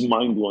 It's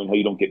mind blowing how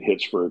you don't get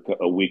hits for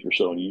a week or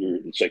so, and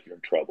it's like you're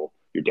in trouble.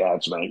 Your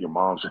dad's mad, your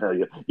mom's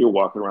mad, you're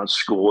walking around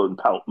school in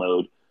pout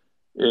mode.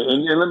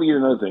 And let me give you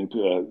another thing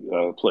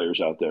to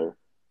players out there: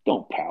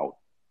 don't pout.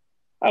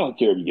 I don't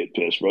care if you get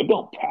pissed, bro.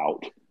 Don't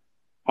pout.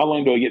 How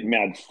long do I get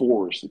mad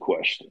for is the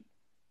question.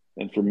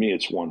 And for me,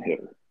 it's one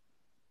hitter.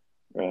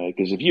 Right?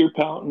 Because if you're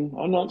pouting,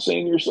 I'm not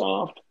saying you're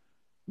soft,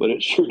 but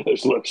it sure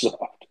does look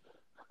soft.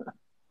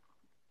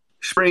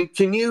 Spring,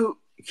 can you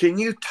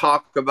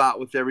talk about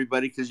with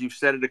everybody, because you've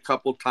said it a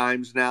couple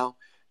times now,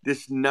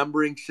 this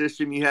numbering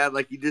system you had,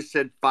 like you just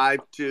said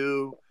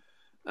 5-2.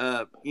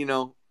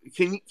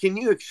 Can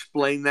you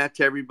explain that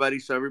to everybody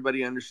so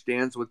everybody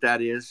understands what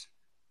that is?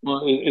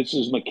 Well, it's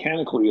as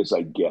mechanically as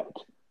I get.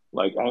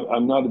 Like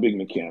I'm not a big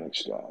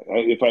mechanics guy.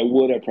 If I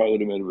would, I probably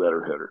would have been a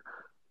better hitter.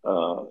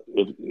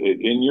 If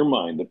in your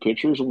mind, the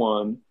pitcher's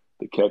one,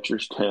 the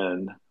catcher's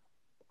 10,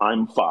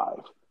 I'm five,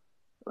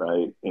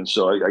 right? And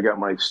so I got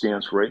my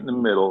stance right in the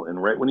middle,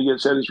 and right when he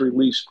gets at his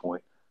release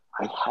point,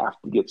 I have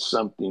to get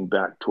something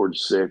back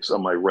towards six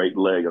on my right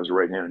leg. I was a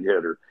right-handed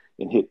hitter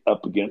and hit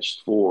up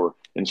against four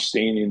and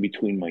staying in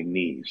between my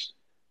knees,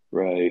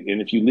 right?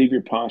 And if you leave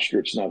your posture,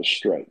 it's not a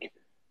strike.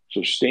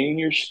 So stay in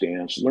your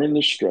stance, learn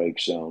the strike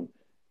zone,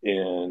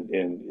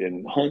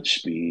 and hunt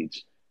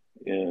speeds.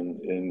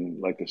 And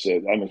like I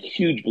said, I'm a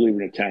huge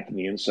believer in attacking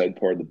the inside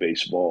part of the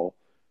baseball.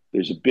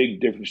 There's a big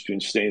difference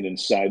between staying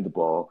inside the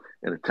ball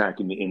and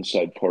attacking the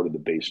inside part of the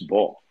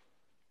baseball.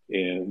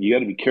 And you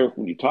got to be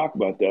careful when you talk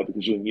about that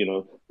because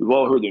we've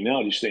all heard the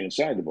analogy stay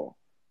inside the ball.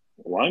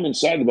 Well, I'm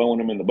inside the ball when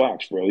I'm in the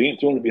box, bro. He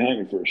ain't throwing it behind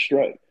me for a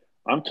strike.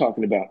 I'm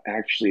talking about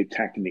actually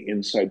attacking the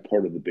inside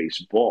part of the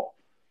baseball.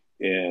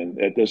 And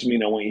that doesn't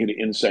mean I want you to hit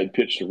an inside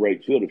pitch to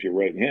right field if you're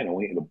right hand. I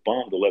want you to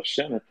bomb to left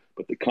center,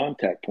 but the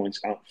contact point's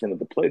out in front of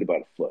the plate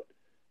about a foot.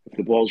 If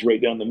the ball's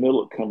right down the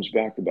middle, it comes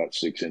back about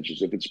 6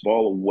 inches. If it's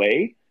ball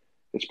away,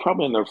 it's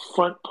probably in the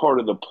front part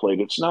of the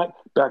plate. It's not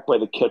back by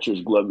the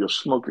catcher's glove. You'll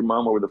smoke your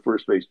mom over the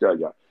first base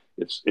dugout.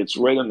 It's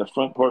right on the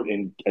front part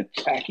and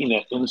attacking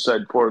that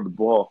inside part of the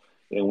ball.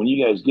 And when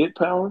you guys get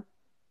power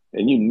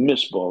and you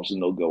miss balls,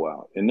 and they'll go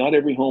out. And not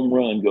every home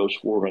run goes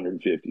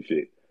 450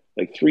 feet.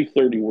 Like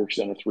 330 works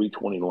down a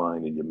 320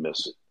 line and you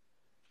miss it.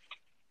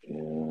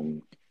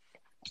 And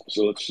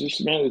so it's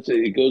just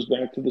it goes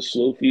back to the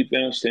slow feet,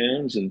 fast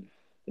hands, and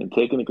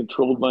taking a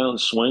controlled violent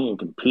swing and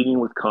competing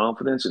with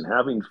confidence and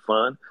having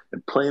fun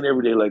and playing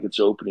every day like it's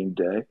opening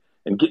day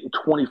and getting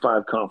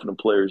 25 confident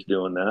players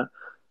doing that.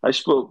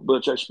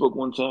 Butch, I spoke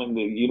one time at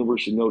the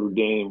University of Notre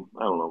Dame,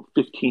 I don't know,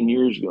 15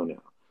 years ago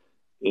now.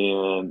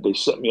 And they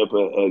set me up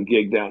a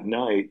gig that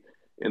night,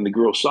 and the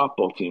girls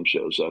softball team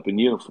shows up in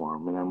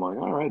uniform. And I'm like,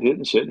 all right,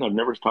 hitting. I've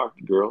never talked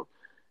to girls.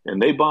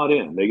 And they bought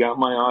in. They got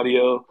my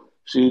audio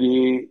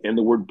CD, and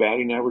the word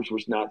batting average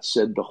was not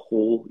said the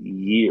whole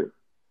year.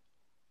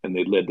 And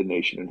they led the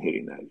nation in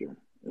hitting that year.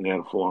 And they had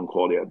a full-on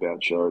quality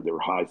at-bat chart. They were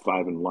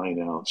high-fiving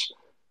lineouts,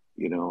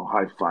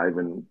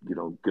 high-fiving,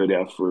 good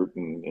effort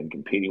and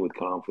competing with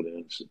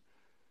confidence.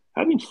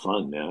 Having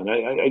fun, man.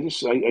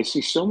 I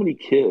see so many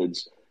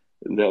kids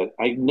that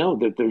I know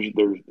that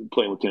they're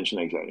playing with tension,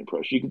 anxiety, and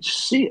pressure. You can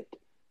just see it.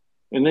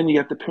 And then you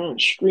got the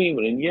parents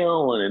screaming and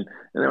yelling, and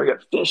then we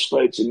got fist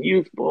fights and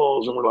youth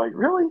balls, and we're like,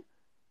 really?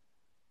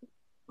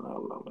 I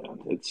don't know,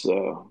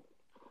 man.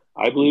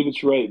 I believe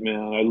it's right,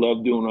 man. I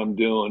love doing what I'm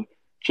doing.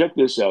 Check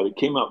this out. It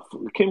came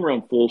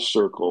around full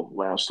circle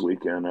last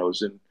weekend. I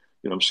was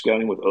I'm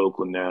scouting with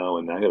Oakland now,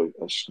 and I had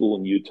a school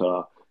in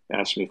Utah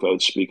asked me if I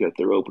would speak at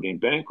their opening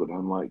banquet.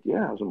 I'm like,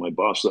 yeah. So my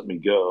boss let me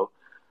go.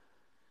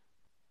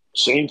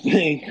 Same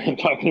thing I'm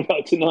talking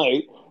about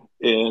tonight,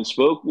 and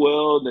spoke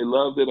well. And they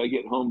loved it. I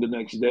get home the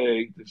next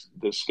day.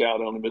 The scout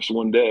only missed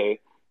one day,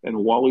 and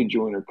Wally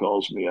Joyner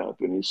calls me up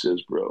and he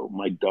says, "Bro,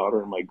 my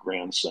daughter and my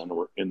grandson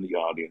were in the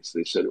audience.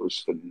 They said it was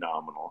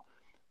phenomenal,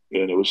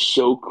 and it was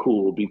so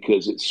cool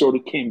because it sort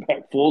of came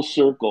back full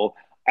circle.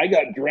 I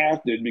got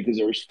drafted because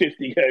there was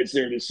 50 guys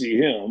there to see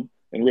him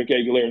and Rick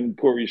Aguilar and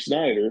Corey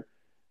Snyder."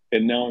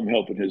 And now I'm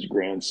helping his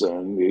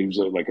grandson. He was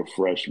like a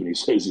freshman. He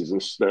says he's a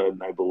stud,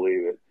 and I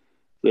believe it.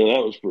 So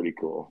that was pretty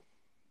cool.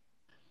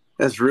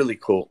 That's really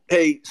cool.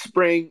 Hey,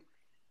 Spring,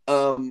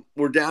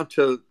 we're down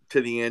to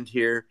the end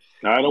here.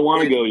 I don't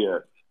want to go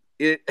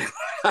yet.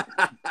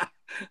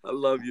 I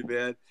love you,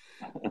 man.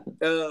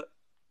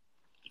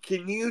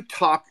 Can you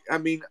talk? I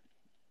mean,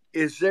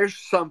 is there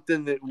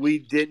something that we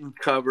didn't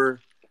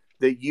cover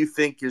that you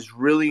think is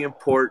really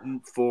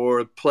important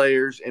for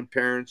players and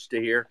parents to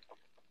hear?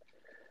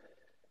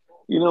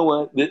 You know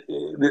what?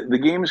 The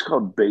game is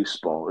called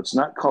baseball. It's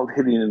not called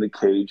hitting in the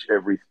cage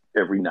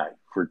every night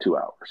for 2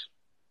 hours.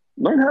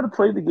 Learn how to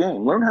play the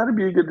game. Learn how to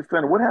be a good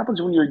defender. What happens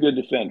when you're a good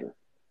defender?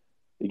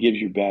 It gives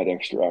you bad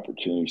extra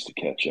opportunities to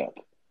catch up.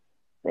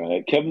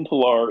 Right? Kevin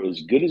Pillar,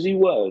 as good as he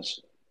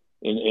was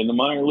in the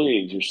minor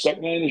leagues, your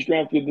second guy in his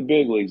draft with the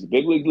big leagues. The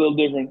big league's a little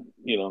different,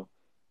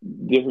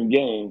 different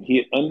game. He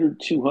hit under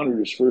 200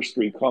 his first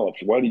three call-ups.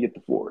 Why did he get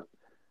the fourth?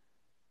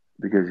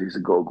 Because he's a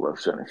Gold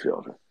Glove center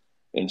fielder.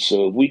 And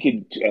so if we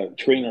could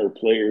train our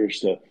players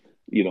to,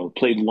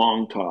 played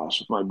long toss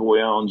with my boy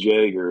Alan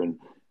Jaeger, and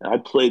I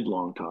played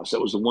long toss. That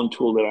was the one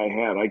tool that I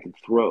had. I could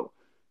throw,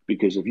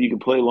 because if you can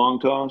play long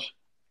toss,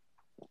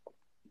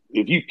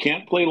 if you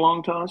can't play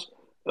long toss,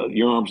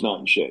 your arm's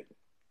not in shape.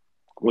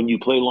 When you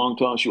play long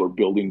toss, you are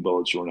building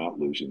bullets. You are not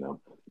losing them.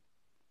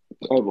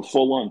 I have a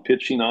full-on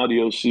pitching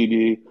audio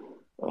CD.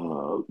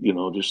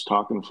 Just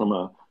talking from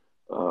uh,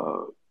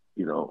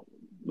 you know,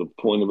 the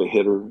point of a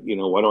hitter.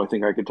 Why do I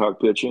think I could talk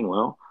pitching?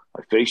 Well,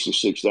 I faced you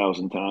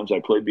 6,000 times. I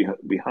played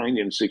behind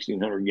you in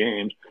 1,600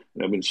 games,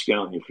 and I've been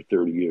scouting you for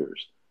 30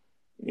 years.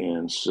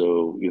 And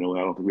so, I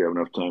don't think we have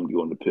enough time to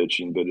go into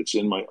pitching, but it's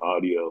in my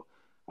audio.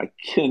 I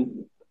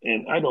can,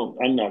 and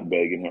I'm not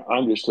begging here.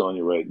 I'm just telling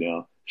you right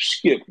now,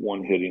 skip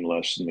one hitting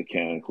lesson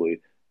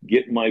mechanically,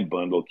 get my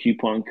bundle,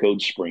 coupon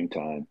code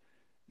springtime.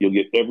 You'll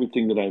get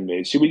everything that I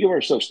made. See, we give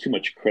ourselves too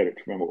much credit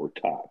from what we're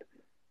taught.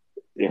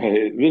 Yeah,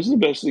 this is the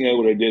best thing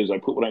what I did is I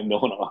put what I know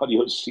on an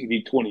audio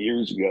CD 20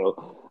 years ago.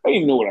 I didn't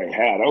even know what I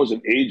had. I was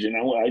an agent.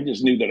 I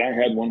just knew that I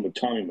had one with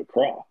Tommy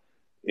McCraw,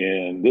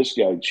 and this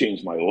guy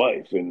changed my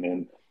life. And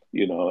then,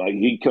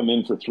 he'd come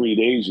in for 3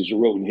 days as a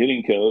roving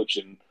hitting coach,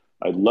 and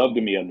I loved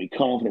him. He had me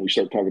confident. We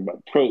started talking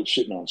about approach,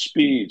 sitting on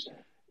speeds,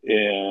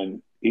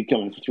 and he'd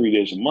come in for 3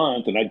 days a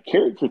month, and I'd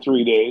carry it for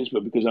 3 days,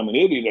 but because I'm an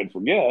idiot, I'd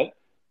forget.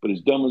 But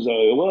as dumb as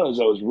I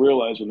was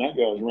realized when that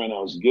guy was around, I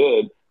was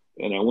good.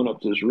 And I went up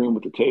to his room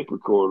with the tape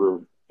recorder,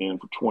 and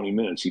for 20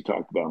 minutes, he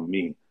talked about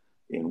me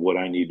and what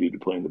I need to do to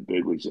play in the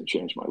big leagues and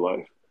change my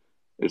life.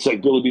 It's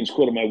like Billy Bean's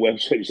quote on my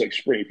website. He's like,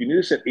 Spring, if you knew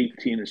this at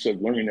 18 instead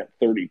of learning at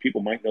 30, people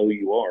might know who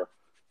you are.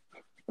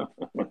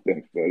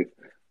 Thanks, buddy.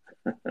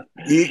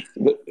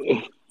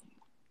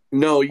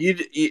 No,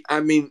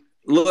 I mean,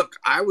 look,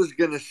 I was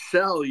going to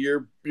sell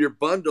your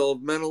bundle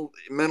of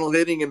mental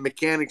hitting and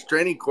mechanics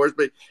training course,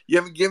 but you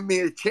haven't given me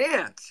a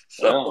chance.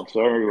 So. Oh,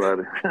 sorry about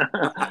it.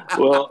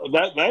 Well,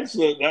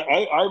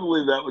 I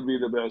believe that would be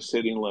the best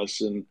hitting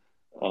lesson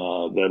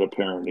that a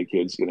parent and a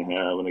kid's going to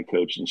have, and a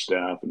coaching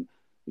staff, and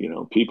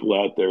people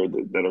out there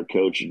that are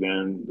coaching.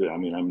 Man, I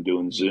mean, I'm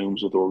doing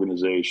Zooms with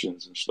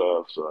organizations and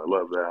stuff, so I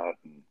love that.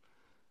 And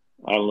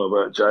I don't know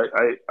about you.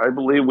 I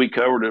believe we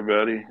covered it,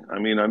 buddy. I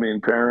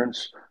mean,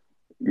 parents,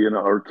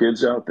 our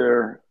kids out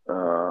there,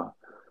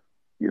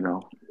 you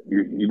know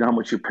how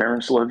much your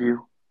parents love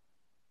you.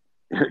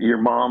 Your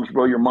moms,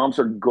 bro, your moms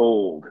are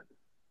gold,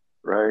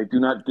 right? Do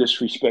not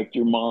disrespect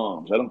your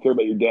moms. I don't care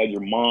about your dad,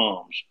 your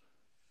moms.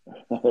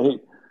 Right?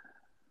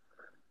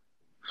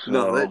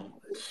 No, that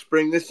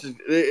Spring,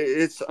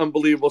 it's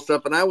unbelievable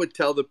stuff. And I would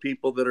tell the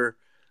people that are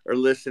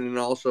listening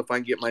also, if I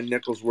can get my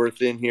nickels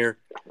worth in here,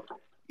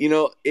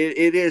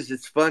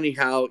 it's funny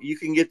how you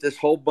can get this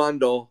whole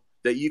bundle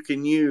that you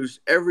can use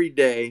every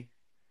day.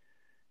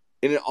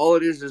 And all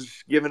it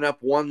is giving up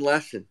one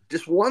lesson,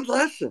 just one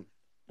lesson.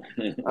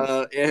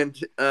 To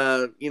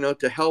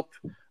help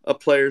a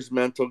player's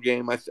mental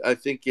game, I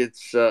think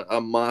it's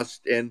a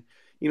must. And,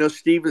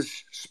 Steve has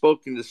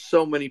spoken to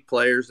so many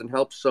players and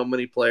helped so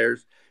many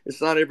players.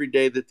 It's not every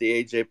day that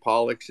the AJ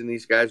Pollocks and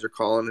these guys are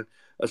calling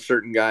a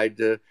certain guy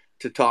to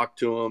talk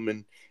to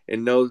him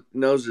and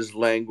knows his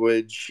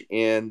language.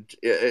 And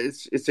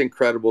it's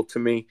incredible to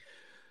me.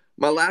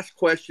 My last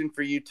question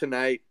for you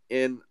tonight,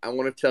 and I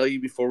want to tell you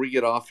before we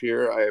get off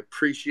here, I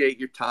appreciate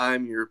your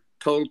time. You're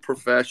total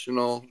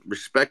professional,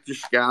 respect your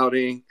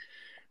scouting,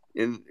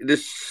 and it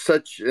is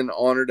such an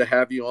honor to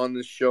have you on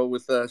this show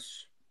with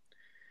us.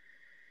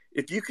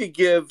 If you could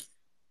give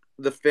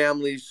the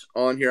families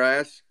on here, I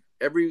ask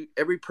every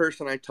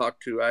person I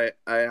talk to, I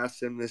ask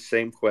them this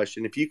same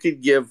question. If you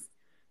could give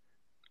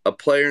a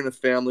player and a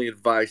family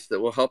advice that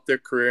will help their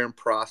career and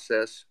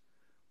process,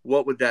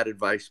 what would that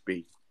advice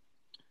be?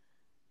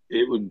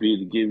 It would be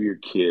to give your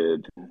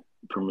kid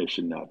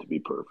permission not to be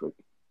perfect.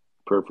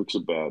 Perfect's a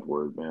bad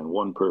word, man.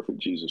 One perfect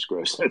Jesus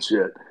Christ. That's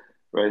it.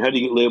 Right? How do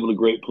you get labeled a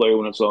great player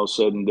when it's all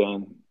said and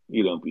done?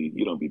 You don't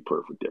be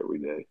perfect every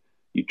day.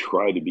 You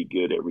try to be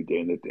good every day,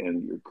 and at the end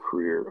of your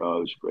career, oh, I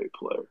was a great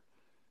player.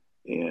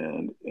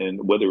 And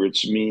whether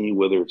it's me,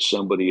 whether it's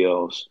somebody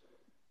else,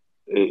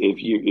 if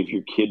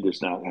your kid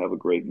does not have a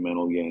great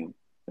mental game,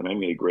 and I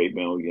mean a great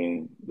mental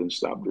game, then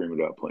stop dreaming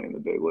about playing the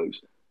big leagues,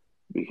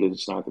 because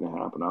it's not going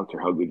to happen. I don't care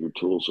how good your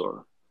tools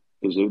are.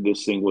 Because if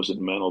this thing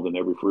wasn't mental, then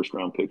every first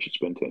round pick should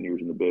spend 10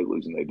 years in the big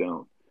leagues, and they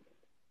don't.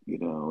 And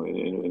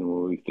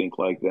when we think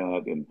like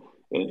that,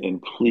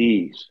 and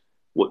please,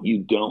 what you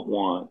don't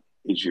want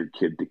is your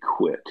kid to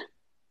quit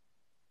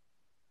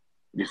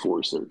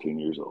before he's 13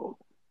 years old,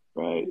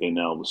 right? And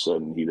now all of a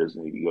sudden he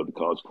doesn't need to go to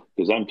college.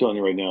 Because I'm telling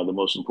you right now, the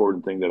most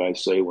important thing that I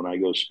say when I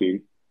go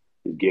speak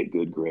is get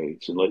good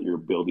grades and let your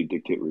ability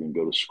dictate where you can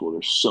go to school.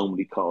 There's so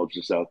many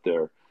colleges out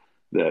there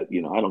that,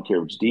 I don't care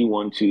if it's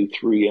D1, 2,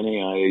 3,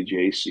 NAIA,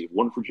 JC.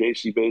 One for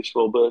JC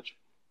baseball, but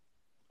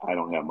I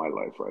don't have my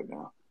life right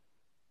now.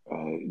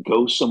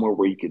 Go somewhere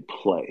where you could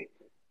play.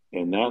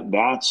 And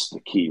that's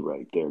the key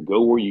right there.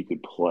 Go where you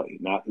could play,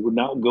 not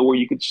go where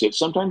you could sit.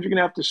 Sometimes you're going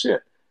to have to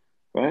sit,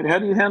 right? How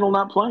do you handle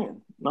not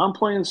playing?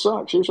 Non-playing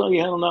sucks. Here's how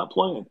you handle not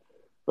playing,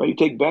 right? You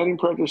take batting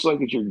practice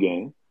like it's your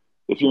game.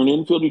 If you're an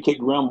infield, you take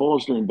ground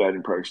balls during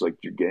batting practice like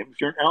it's your game.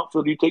 If you're an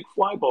outfield, you take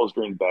fly balls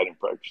during batting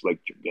practice like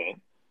it's your game.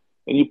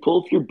 And you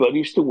pull with your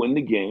buddies to win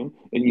the game,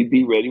 and you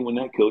be ready when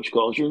that coach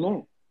calls your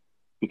name,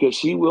 because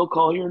he will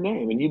call your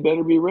name, and you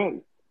better be ready.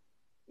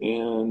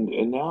 And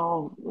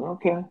now,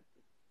 okay.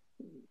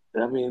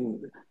 I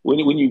mean,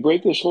 when you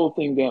break this whole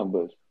thing down,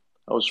 but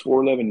I was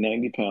 4'11",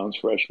 90 pounds,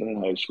 freshman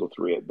in high school,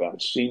 3 at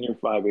bats. Senior,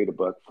 5'8", a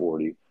buck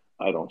 40.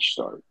 I don't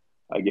start.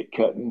 I get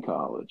cut in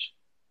college.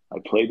 I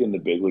played in the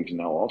big leagues.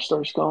 Now all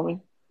stars call me.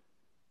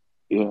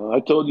 I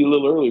told you a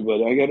little early,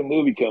 but I got a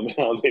movie coming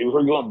out.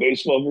 We're going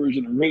baseball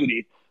version of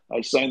Rudy. I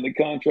signed the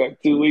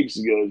contract 2 weeks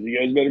ago. You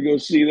guys better go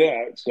see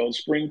that. It's called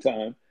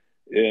Springtime.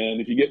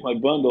 And if you get my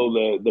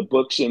bundle, the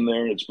book's in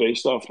there. It's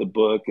based off the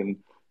book and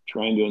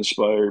trying to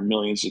inspire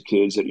millions of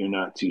kids that you're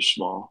not too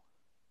small.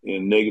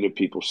 And negative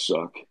people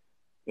suck,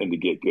 and to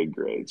get good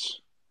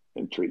grades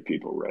and treat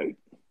people right.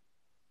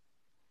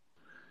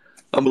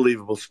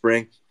 Unbelievable,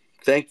 Spring.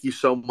 Thank you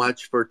so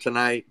much for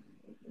tonight.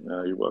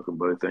 You're welcome,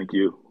 buddy. Thank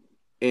you.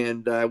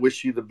 And I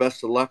wish you the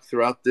best of luck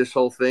throughout this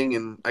whole thing.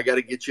 And I got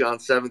to get you on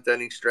seventh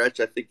inning stretch.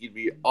 I think you'd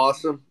be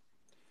awesome.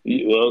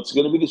 Well, it's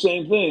going to be the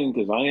same thing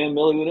because I am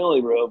Millie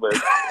Vanilli, bro. But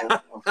it's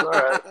all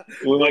right.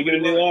 We might get a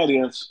new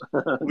audience.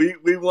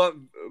 we want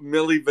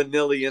Millie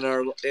Vanilli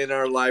in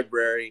our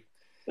library.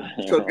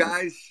 So,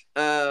 guys,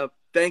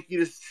 thank you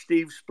to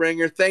Steve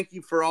Springer. Thank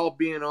you for all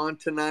being on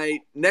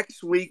tonight.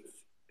 Next week,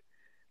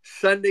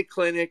 Sunday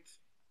Clinic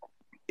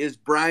is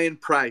Brian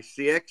Price,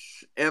 the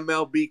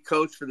ex-MLB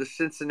coach for the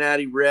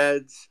Cincinnati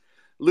Reds.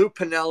 Lou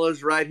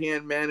Pinella's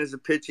right-hand man as a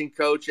pitching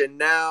coach, and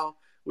now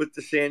with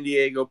the San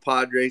Diego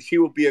Padres. He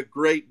will be a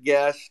great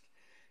guest,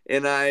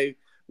 and I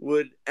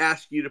would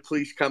ask you to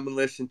please come and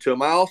listen to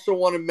him. I also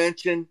want to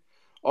mention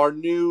our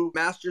new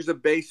Masters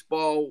of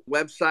Baseball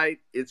website.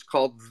 It's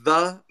called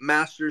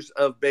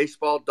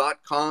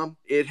themastersofbaseball.com.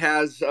 It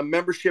has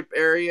membership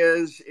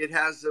areas. It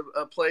has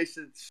a place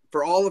that's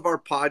for all of our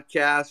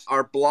podcasts,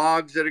 our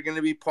blogs that are going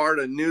to be part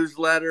of a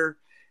newsletter,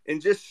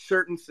 and just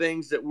certain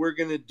things that we're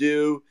going to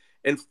do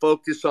and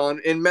focus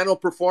on. And mental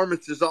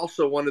performance is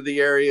also one of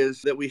the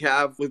areas that we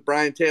have with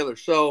Brian Taylor.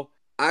 So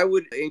I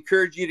would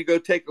encourage you to go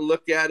take a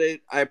look at it.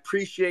 I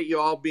appreciate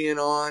you all being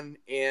on,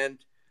 and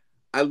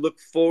I look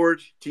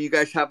forward to you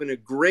guys having a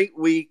great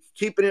week,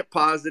 keeping it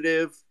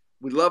positive.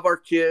 We love our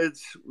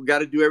kids. We got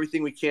to do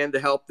everything we can to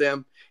help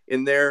them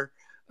in their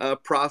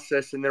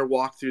process and their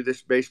walk through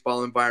this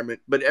baseball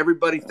environment. But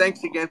everybody,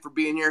 thanks again for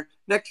being here.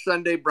 Next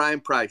Sunday,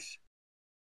 Brian Price.